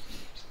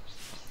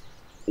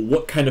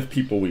 What kind of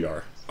people we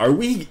are? Are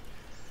we?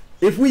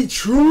 If we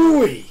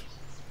truly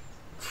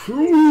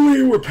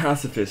were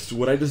pacifists,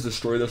 would I just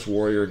destroy this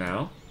warrior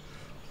now?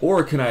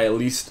 Or can I at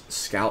least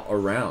scout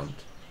around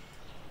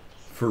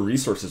for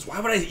resources? Why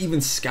would I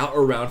even scout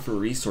around for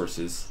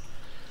resources?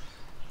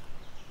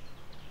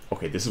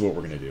 Okay, this is what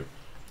we're gonna do.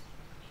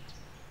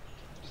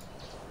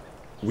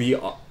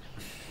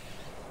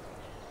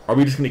 Are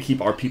we just gonna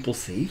keep our people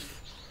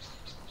safe?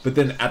 But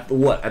then at the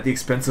what? At the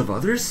expense of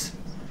others?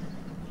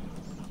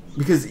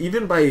 Because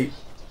even by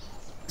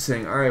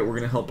saying, alright, we're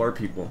gonna help our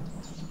people,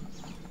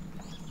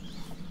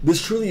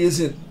 this truly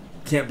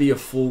can't be a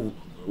full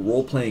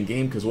role-playing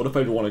game, because what if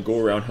I want to go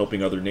around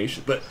helping other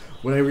nations? But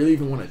would I really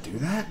even want to do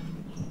that?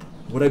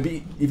 Would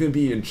I even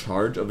be in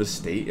charge of a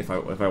state if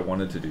I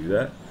wanted to do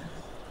that?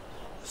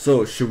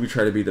 So should we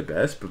try to be the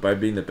best? But by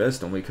being the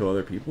best, don't we kill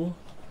other people?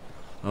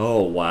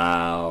 Oh,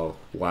 wow.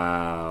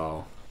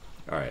 Wow.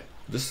 Alright,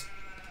 just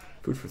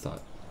food for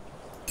thought.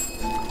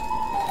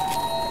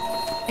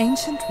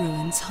 Ancient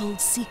ruins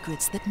hold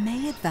secrets that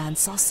may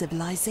advance our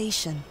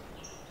civilization.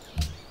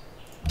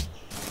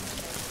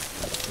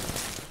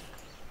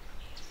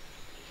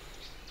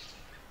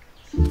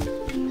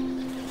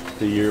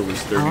 The year was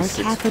 36.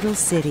 Our capital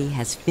city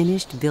has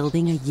finished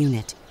building a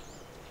unit.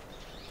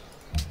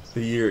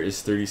 The year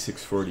is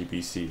 3640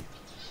 BC.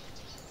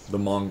 The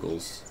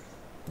Mongols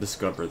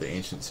discover the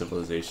ancient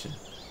civilization.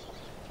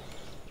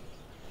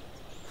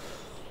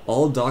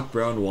 All Doc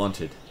Brown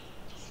wanted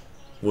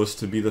was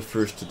to be the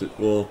first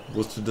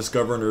to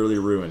discover an early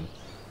ruin,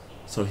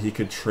 so he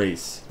could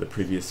trace the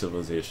previous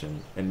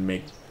civilization and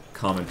make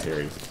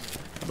commentary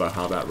about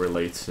how that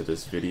relates to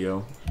this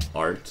video,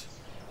 art,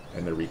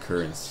 and the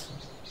recurrence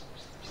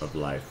of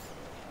life.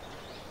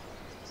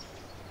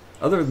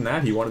 Other than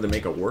that, he wanted to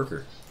make a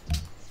worker.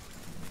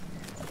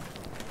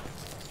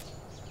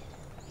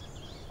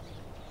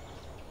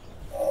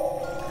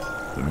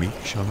 The meek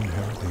shall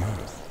inherit the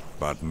earth,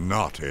 but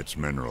not its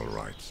mineral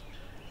rights.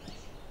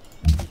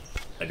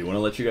 I do want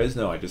to let you guys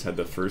know I just had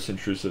the first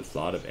intrusive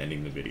thought of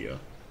ending the video.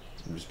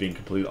 I'm just being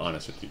completely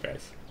honest with you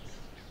guys.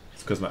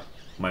 It's because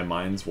my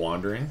mind's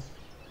wandering.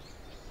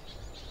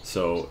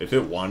 So if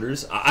it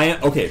wanders,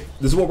 okay,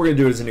 this is what we're gonna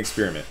do as an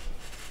experiment.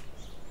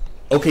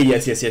 Okay,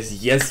 yes.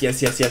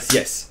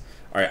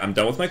 Alright, I'm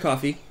done with my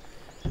coffee.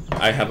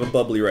 I have a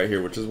bubbly right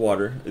here, which is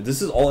water.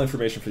 This is all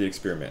information for the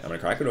experiment. I'm gonna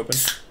crack it open.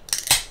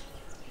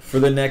 For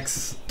the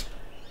next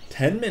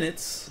 10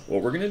 minutes,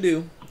 what we're gonna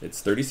do,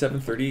 it's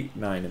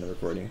 37:39 in the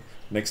recording.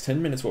 Next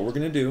 10 minutes, what we're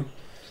gonna do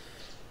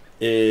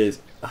is,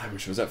 I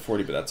wish it was at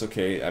 40, but that's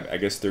okay. I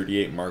guess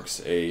 38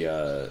 marks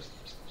a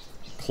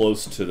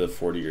close to the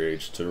 40-year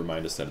age to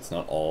remind us that it's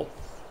not all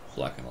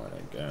black and white,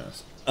 I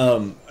guess.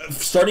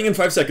 Starting in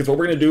 5 seconds, what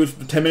we're gonna do is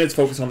 10 minutes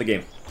focus on the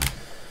game.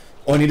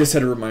 Oh, I need to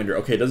set a reminder.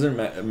 Okay, it doesn't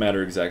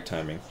matter exact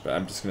timing, but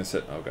I'm just gonna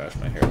set. Oh gosh,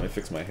 my hair. Let me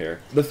fix my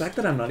hair. The fact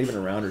that I'm not even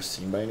around or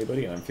seen by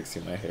anybody, and I'm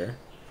fixing my hair.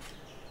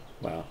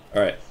 Wow.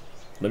 All right,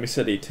 let me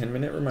set a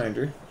 10-minute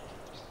reminder.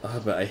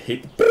 But I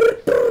hate.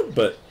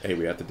 But hey,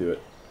 we have to do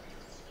it.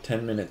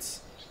 10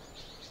 minutes.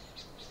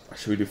 Or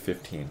should we do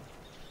 15?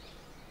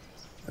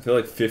 I feel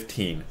like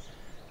 15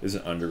 is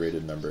an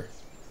underrated number.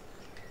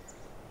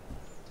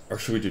 Or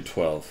should we do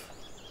 12?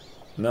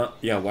 No,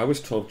 yeah, why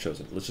was 12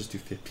 chosen? Let's just do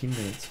 15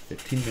 minutes.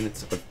 15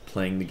 minutes of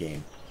playing the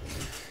game.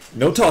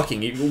 No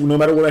talking, no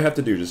matter what I have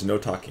to do, just no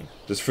talking.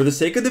 Just for the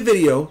sake of the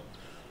video,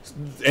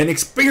 and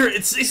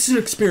it's an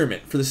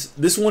experiment. For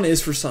this one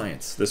is for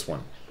science, this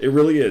one. It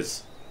really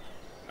is.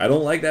 I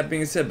don't like that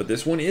being said, but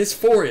this one is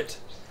for it.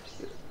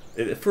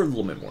 For a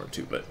little bit more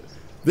too, but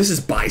this is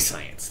by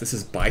science. This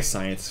is by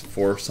science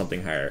for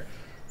something higher.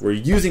 We're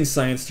using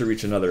science to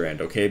reach another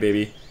end, okay,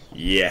 baby?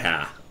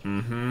 Yeah.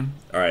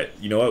 Alright,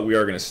 you know what? We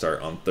are going to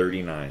start on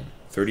 39.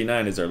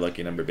 39 is our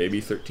lucky number,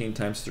 baby. 13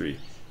 times 3.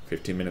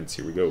 15 minutes.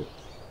 Here we go.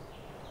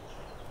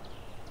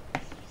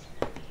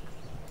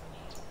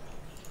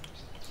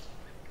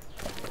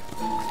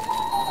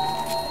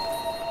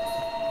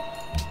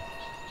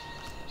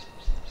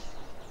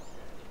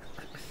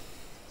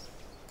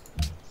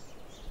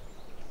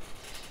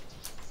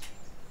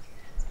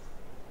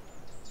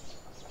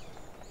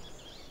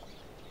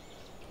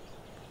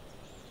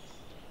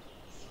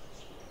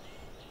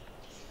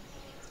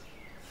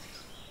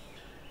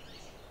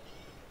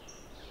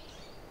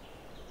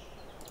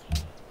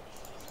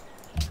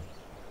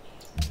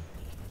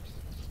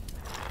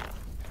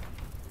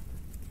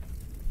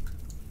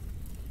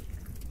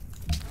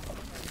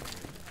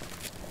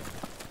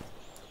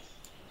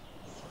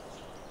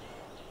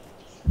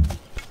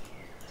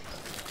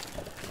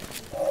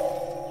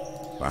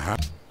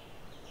 Perhaps.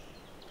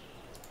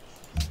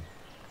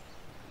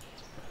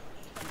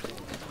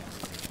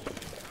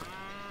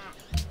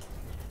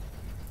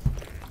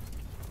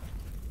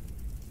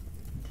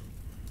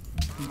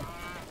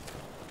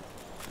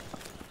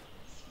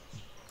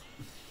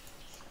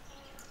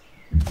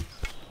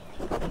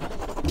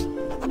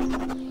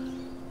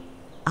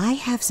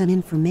 have some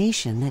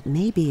information that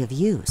may be of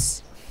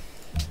use.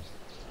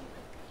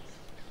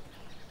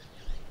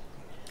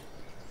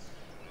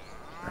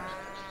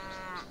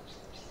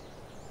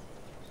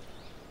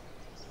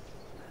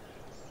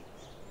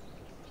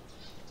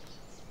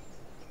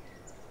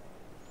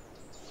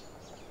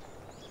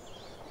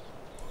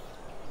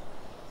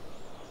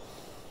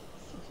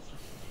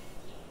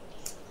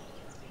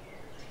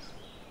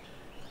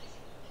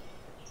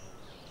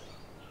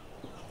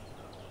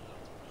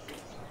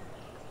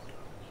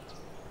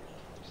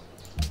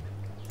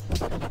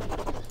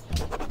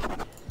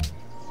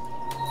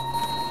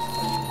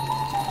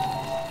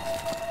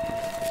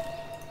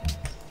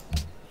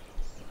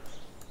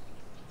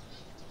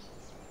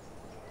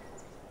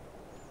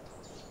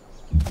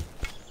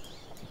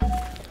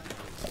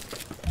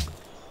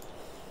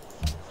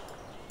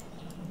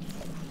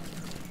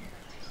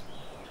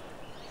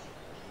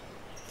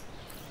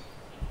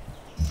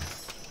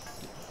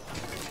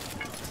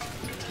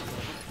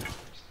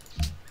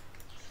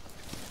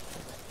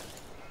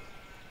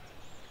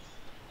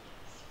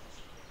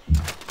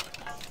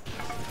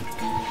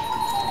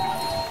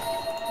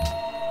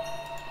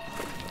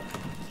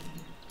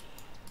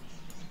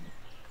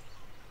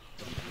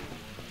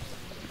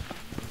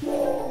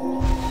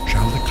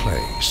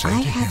 I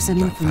have some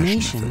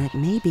information that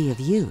may be of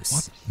use.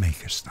 What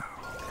makest thou?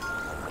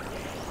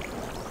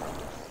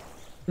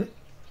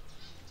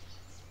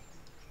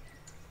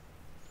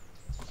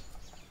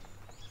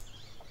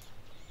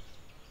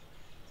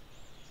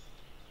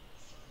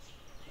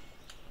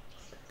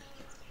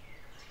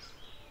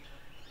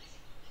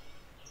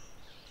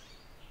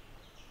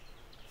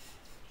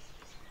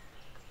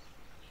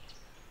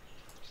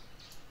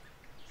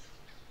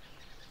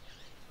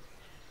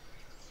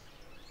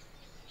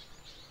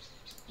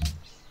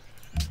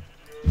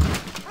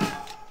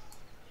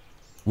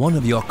 One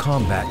of your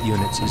combat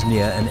units is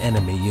near an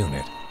enemy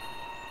unit.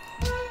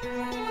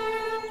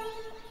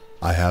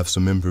 I have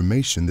some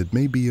information that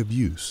may be of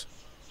use.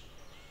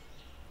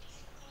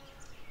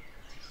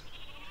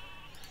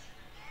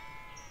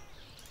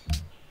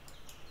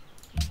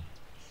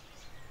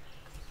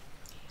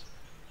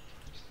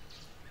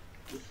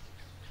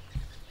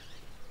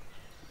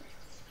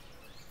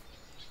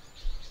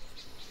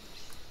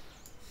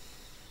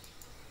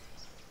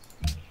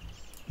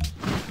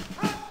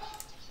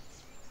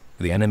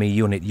 The enemy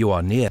unit you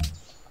are near.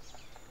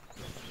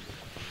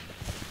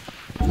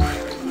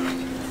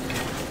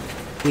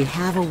 We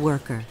have a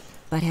worker,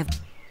 but have...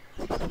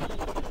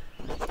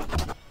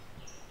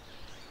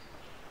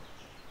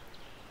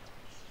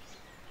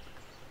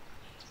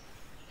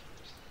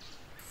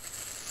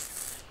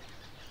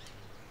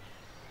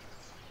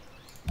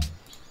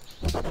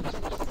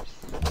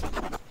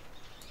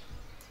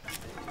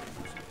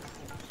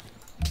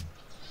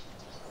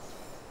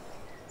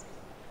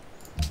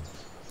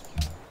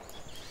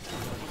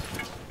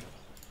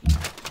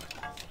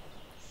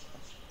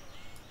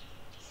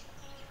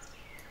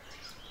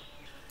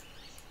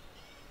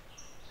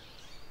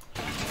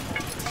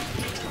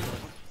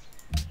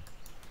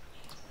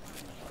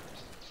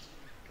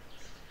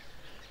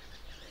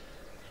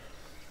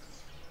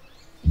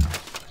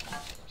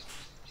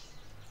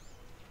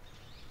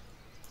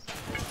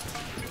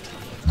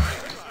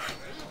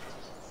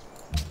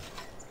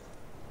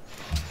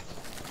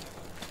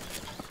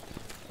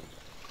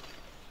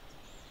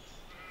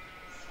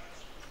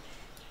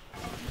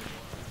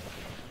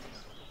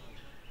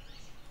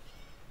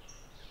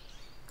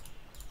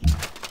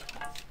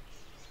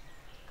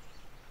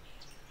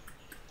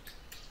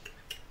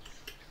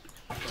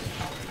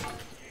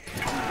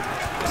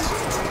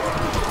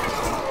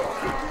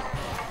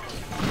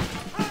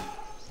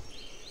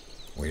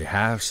 We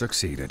have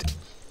succeeded.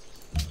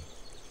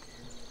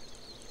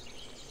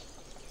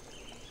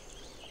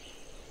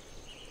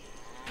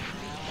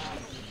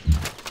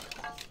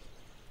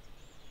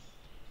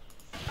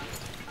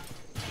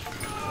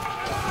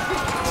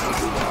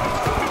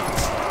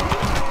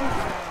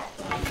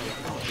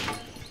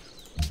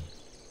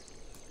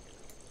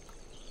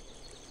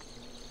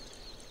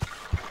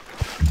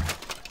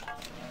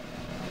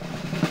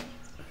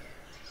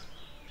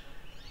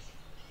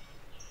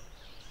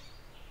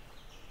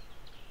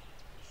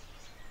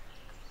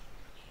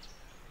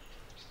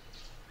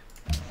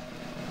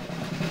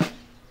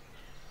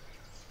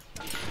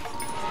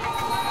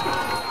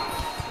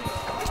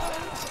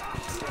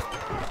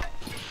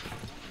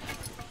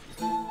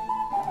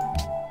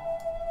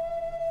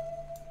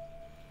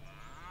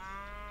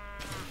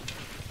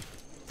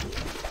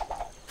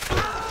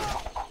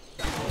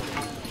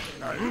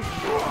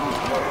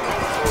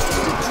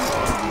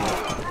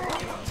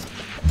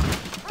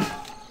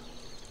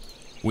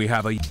 We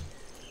have a...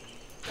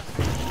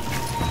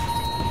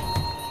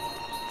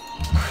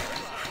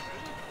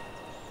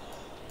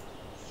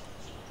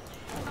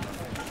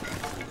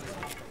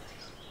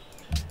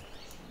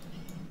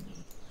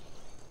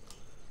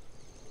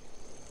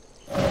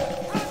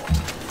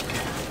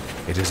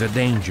 It is a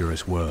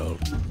dangerous world,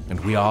 and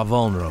we are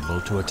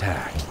vulnerable to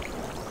attack.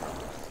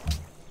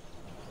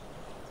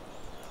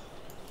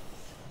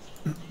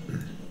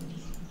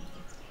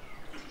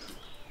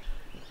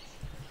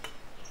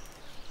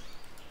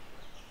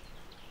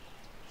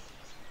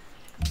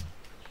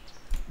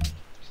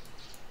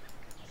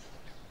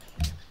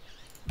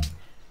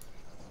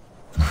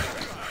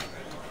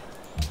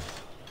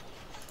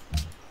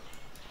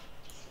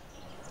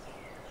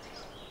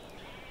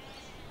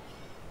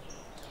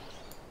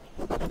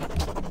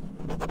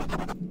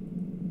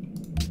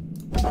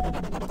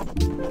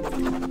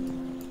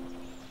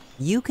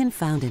 You can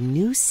found a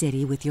new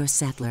city with your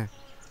settler.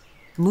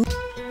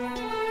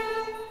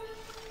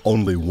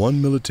 Only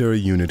one military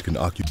unit can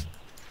occupy.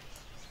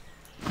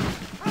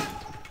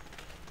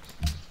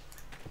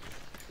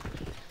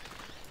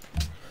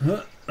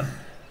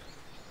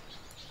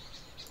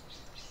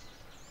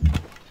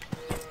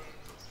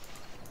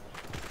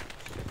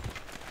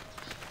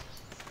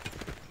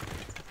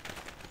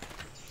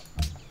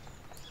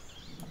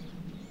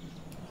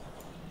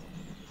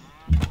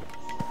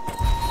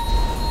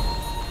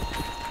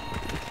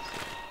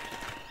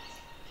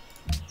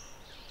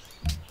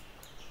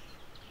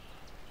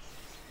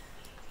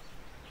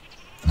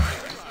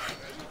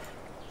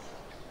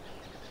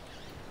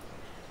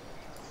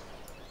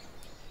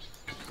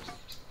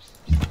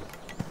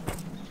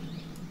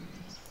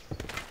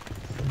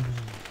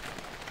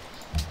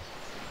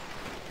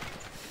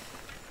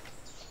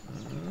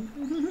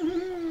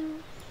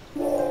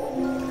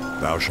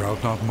 Thou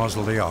shalt not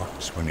muzzle the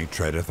ox when he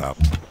treadeth up.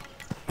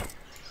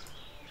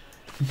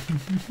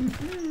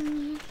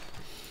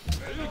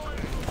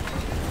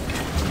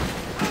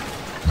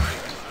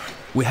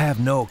 We have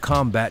no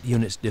combat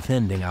units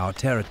defending our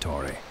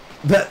territory.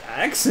 That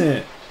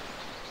accent!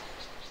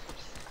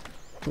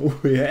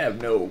 We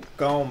have no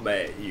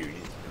combat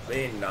units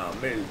defending our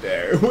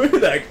military. Where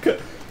did that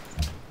cut?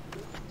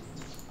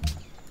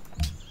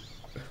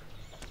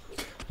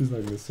 He's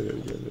not gonna say it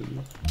again, is he?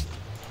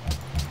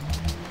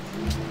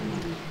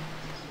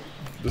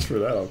 Just for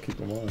that, I'll keep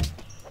him on.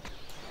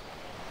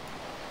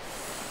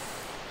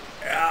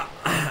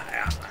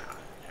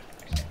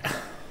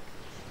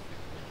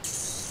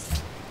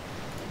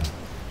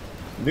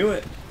 Knew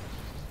it.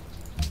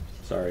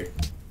 Sorry.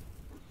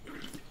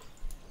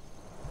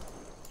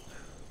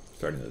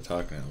 Starting to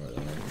talk now, by the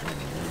way.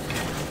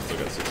 Still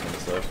got 6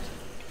 minutes left.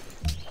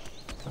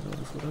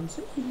 Notice what I'm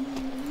saying.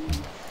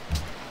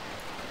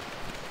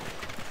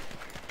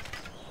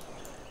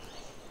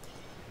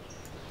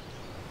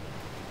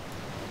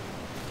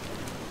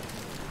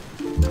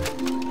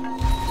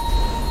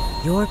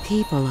 Your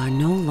people are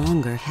no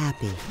longer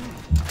happy.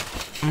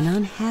 An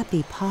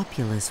unhappy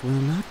populace will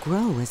not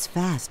grow as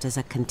fast as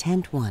a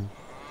content one.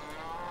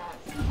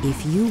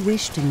 If you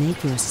wish to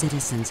make your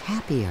citizens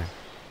happier,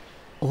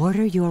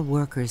 order your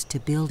workers to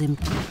build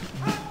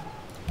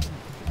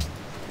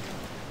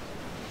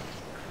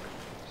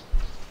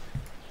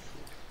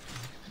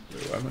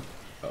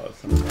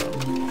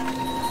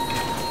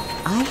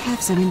I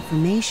have some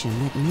information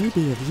that may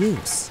be of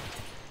use.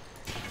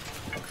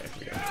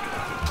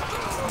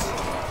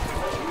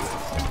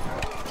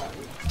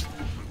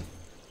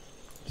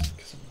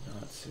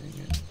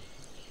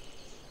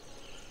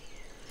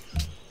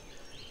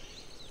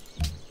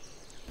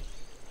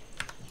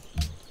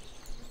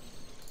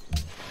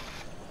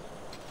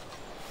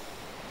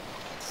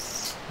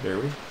 Dare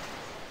we?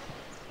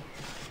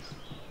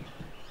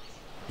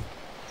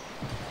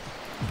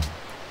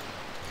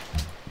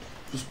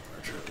 Just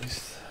merge at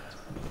least.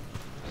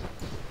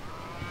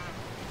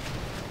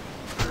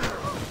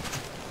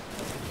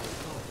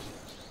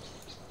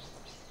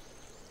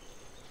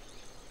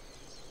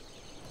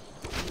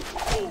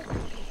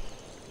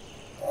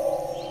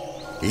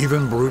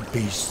 Even brute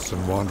beasts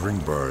and wandering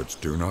birds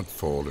do not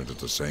fall into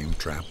the same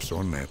traps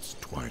or nets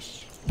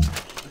twice.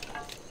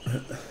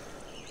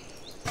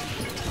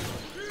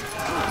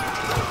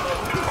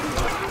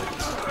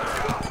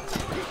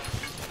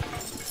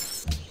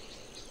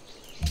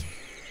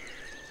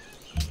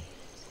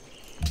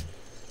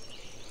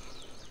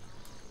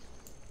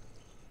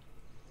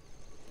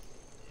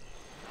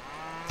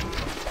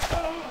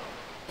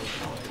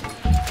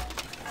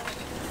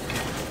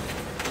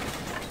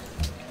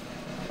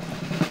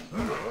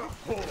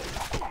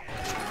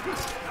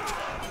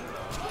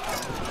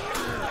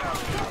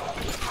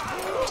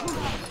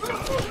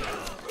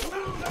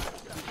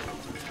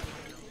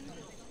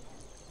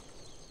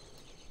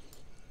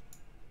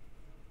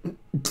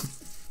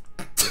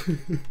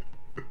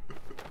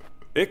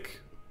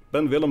 Ik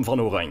ben Willem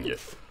van Oranje,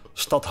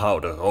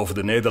 stadhouder over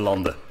de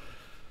Nederlanden.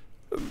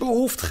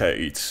 Behoeft gij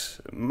iets?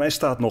 Mij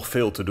staat nog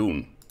veel te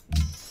doen.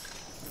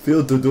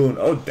 Veel te doen.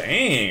 Oh, dang.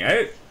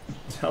 I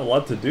have a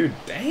lot to do.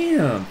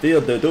 Damn.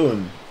 Veel te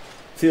doen.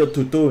 Veel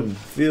te doen.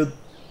 Veel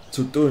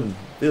te doen.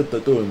 Veel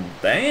te doen.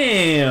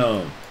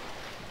 Damn.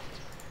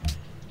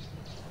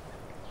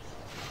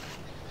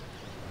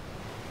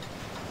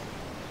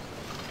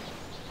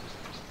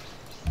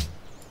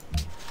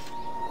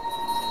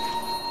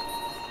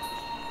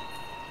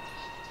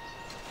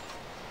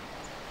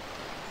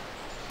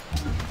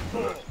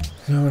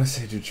 I want to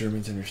say, do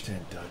Germans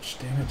understand Dutch?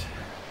 Damn it.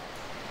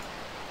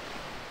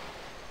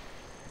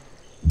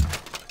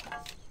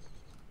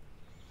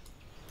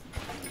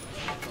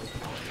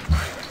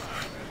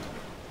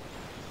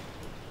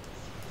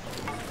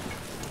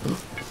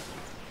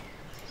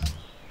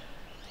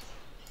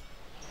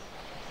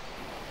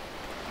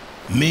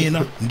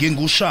 Mina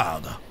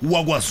nginguShaka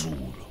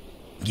wakwaZulu.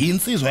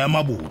 Ngiyinsizwa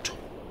yamabutho.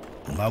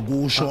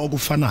 Ngakusho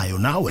okufanayo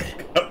nawe.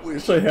 I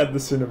wish I had the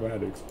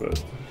cinematics,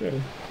 but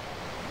okay.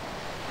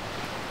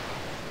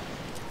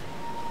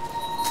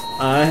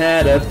 I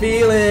had a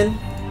feeling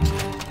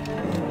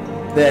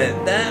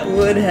that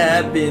would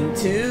happen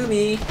to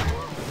me.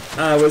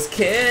 I was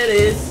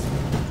careless.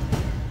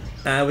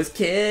 I was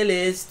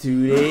careless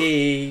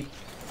today.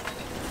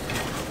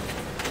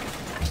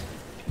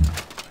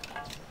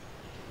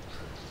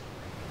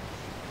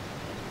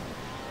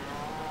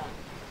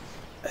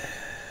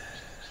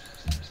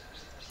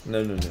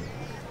 No, no, no.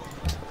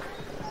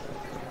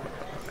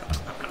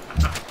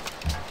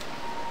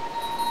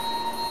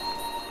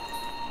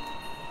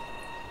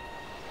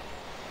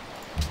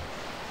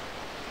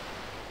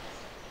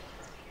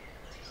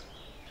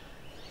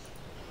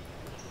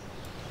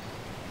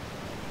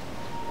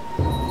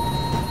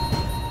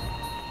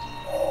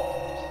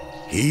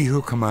 He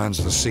who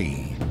commands the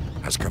sea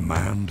has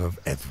command of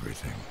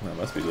everything. I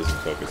must be losing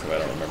focus if I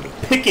don't remember.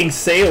 Picking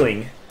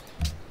sailing!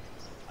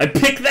 I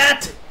picked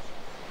that!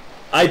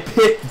 I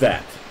picked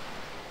that!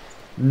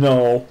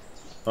 No.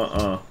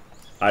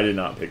 I did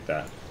not pick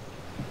that.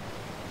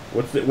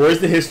 Where's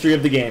the history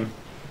of the game?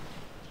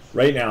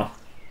 Right now.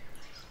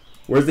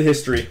 Where's the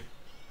history?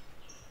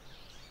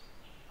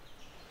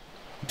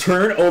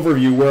 Turn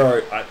overview,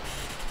 where are...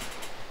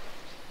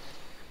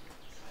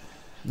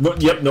 No,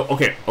 yep, no,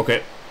 okay,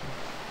 okay.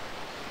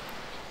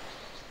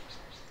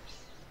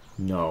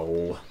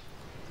 No.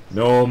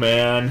 No,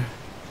 man.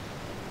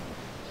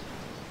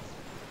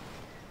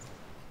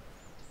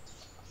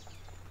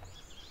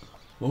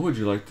 What would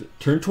you like to...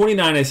 Turn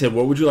 29, I said,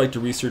 what would you like to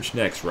research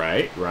next,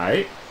 right?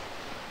 Right?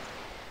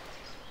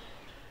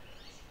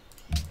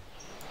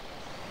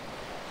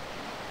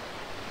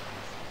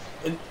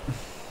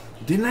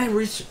 Didn't I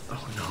reach...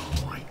 Oh,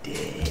 no, I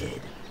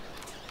did.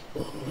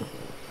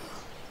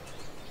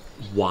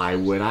 Why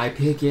would I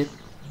pick it?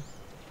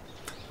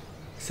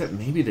 Except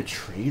maybe the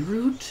trade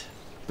route?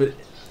 But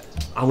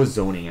I was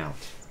zoning out.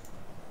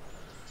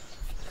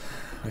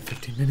 My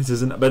 15 minutes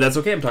isn't... But that's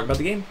okay, I'm talking about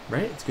the game,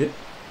 right? It's good.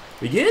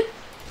 We good?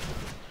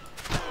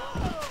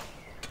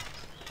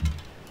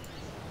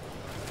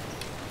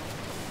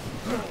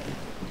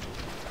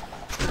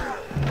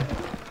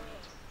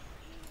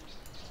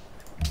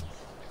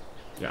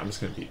 Yeah, I'm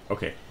just gonna be...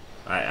 Okay.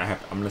 I'm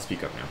gonna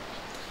speak up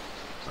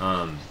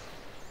now.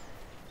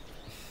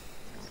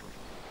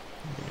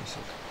 Give me a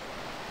sec.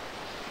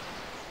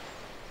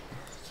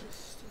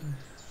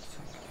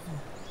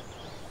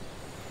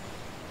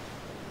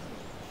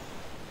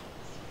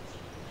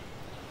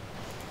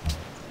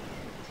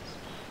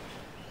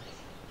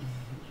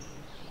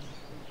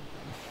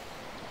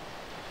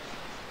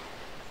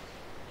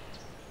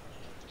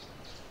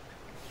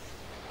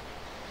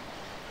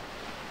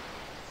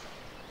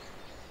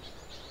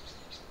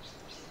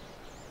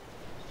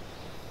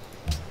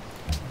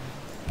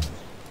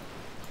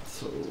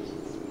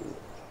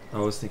 I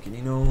was thinking,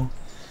 you know,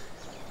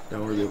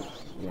 don't really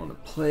want to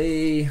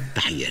play.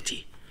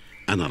 تحياتي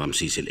أنا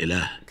رمسيس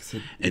الإله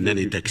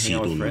إنني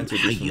تجسيد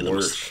حي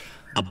لمصر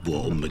أب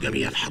وأم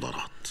جميع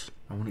الحضارات.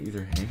 I want to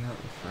either hang out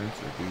with friends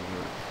or do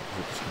work.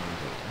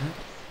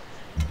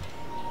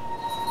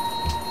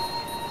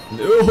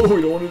 No,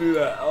 we don't want to do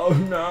that. Oh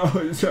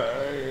no,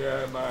 sorry,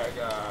 oh my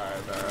god.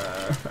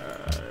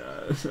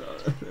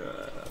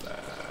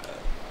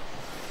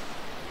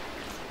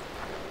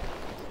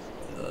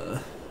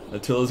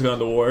 Attila's gone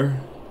to war.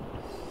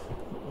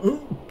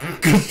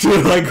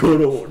 Should I go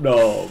to war?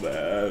 No,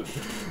 man.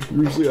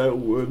 Usually I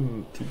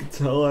wouldn't. You can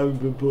tell I haven't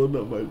been putting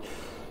up my...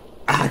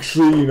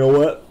 Actually, you know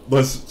what?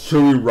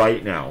 Should we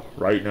right now?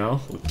 Right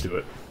now? Let's do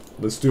it.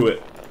 Let's do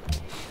it.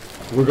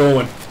 We're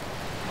going.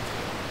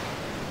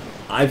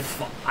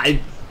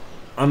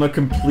 I'm a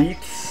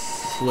complete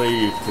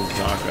slave to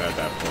Shaka at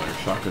that point. Or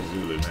Shaka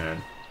Zulu,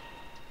 man.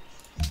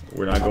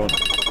 We're not going...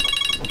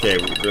 Okay,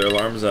 the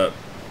alarm's up.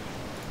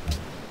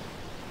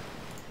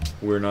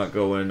 We're not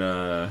going,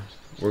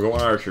 we're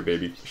going Archer,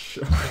 baby.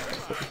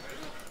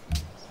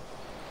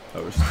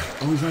 Oh,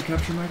 he's not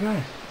capturing my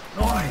guy.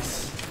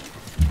 Nice!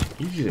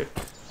 Egypt.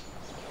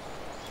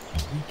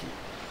 Thank you.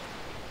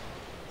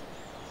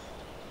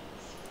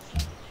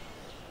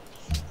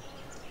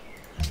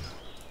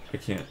 I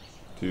can't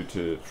due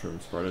to from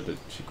Sparta that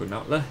she could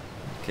not let.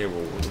 Okay, well,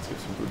 let's get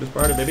some food to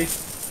Sparta, baby.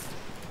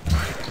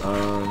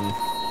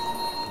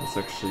 Let's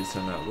actually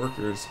send that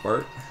worker to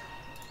Sparta.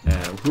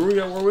 And who are we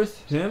at war with?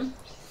 Him?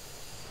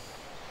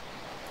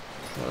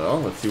 Well,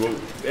 let's see what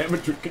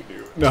amateur can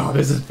do. No,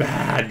 this is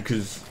bad,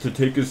 because to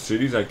take his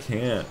cities, I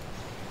can't.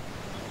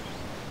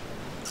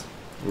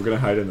 We're gonna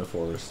hide in the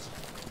forest.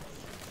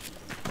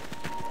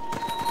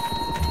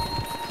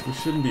 We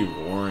shouldn't be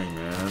warring,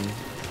 man.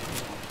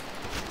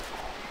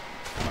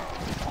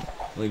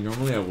 Like,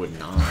 normally I would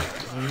not.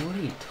 Like, what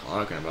are you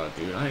talking about,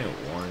 dude? I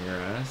ain't warring your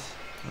ass.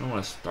 I don't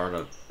want to start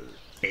a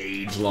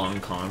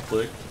age-long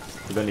conflict.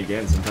 But then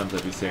again, sometimes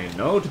I'd be saying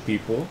no to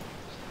people.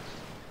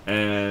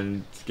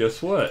 And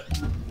guess what?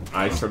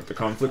 I start the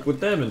conflict with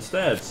them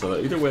instead. So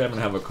either way, I'm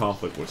gonna have a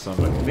conflict with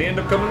somebody. They end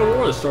up coming to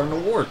war, starting a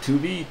war.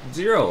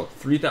 2v0,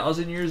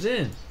 3,000 years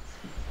in,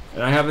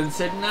 and I haven't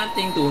said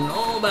nothing to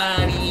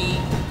nobody.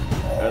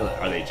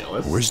 Are they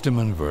jealous? Wisdom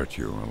and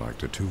virtue are like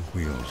the two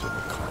wheels of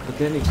a car. But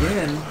then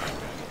again,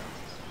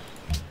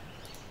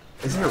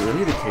 is that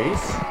really the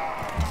case?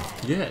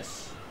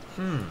 Yes.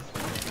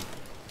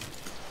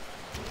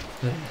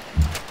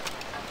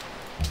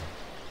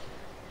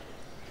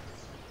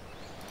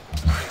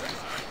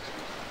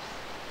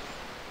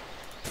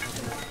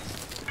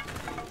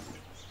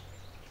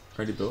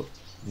 Already built?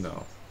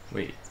 No.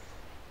 Wait.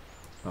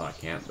 Oh, I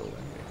can't build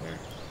anything there.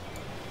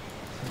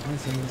 Why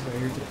is this right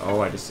here?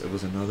 Oh, it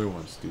was another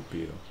one,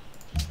 stupido.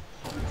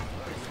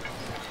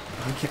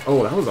 I can't.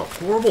 Oh, that was a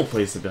horrible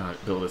place to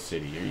build a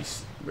city.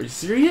 Are you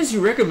serious?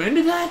 You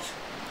recommended that?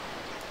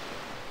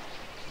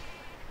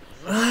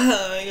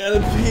 I gotta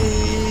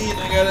pee.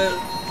 I gotta.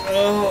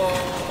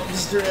 Oh, I'm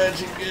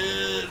stretching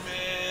good,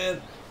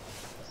 man.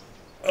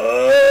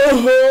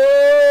 Oh.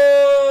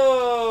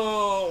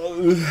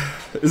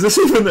 Is this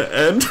even the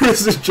end, or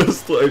is it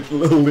just like a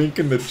link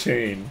in the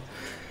chain?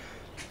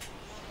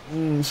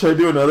 Should I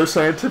do another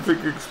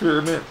scientific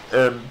experiment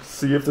and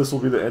see if this will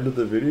be the end of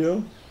the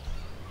video?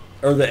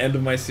 Or the end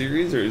of my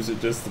series, or is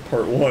it just the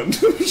part 1?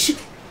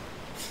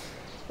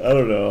 I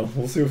don't know.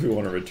 We'll see if we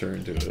want to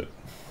return to it.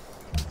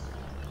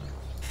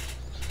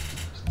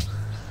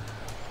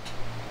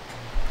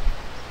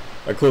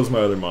 I closed my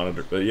other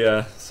monitor, but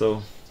yeah,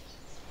 so...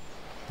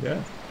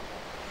 Yeah.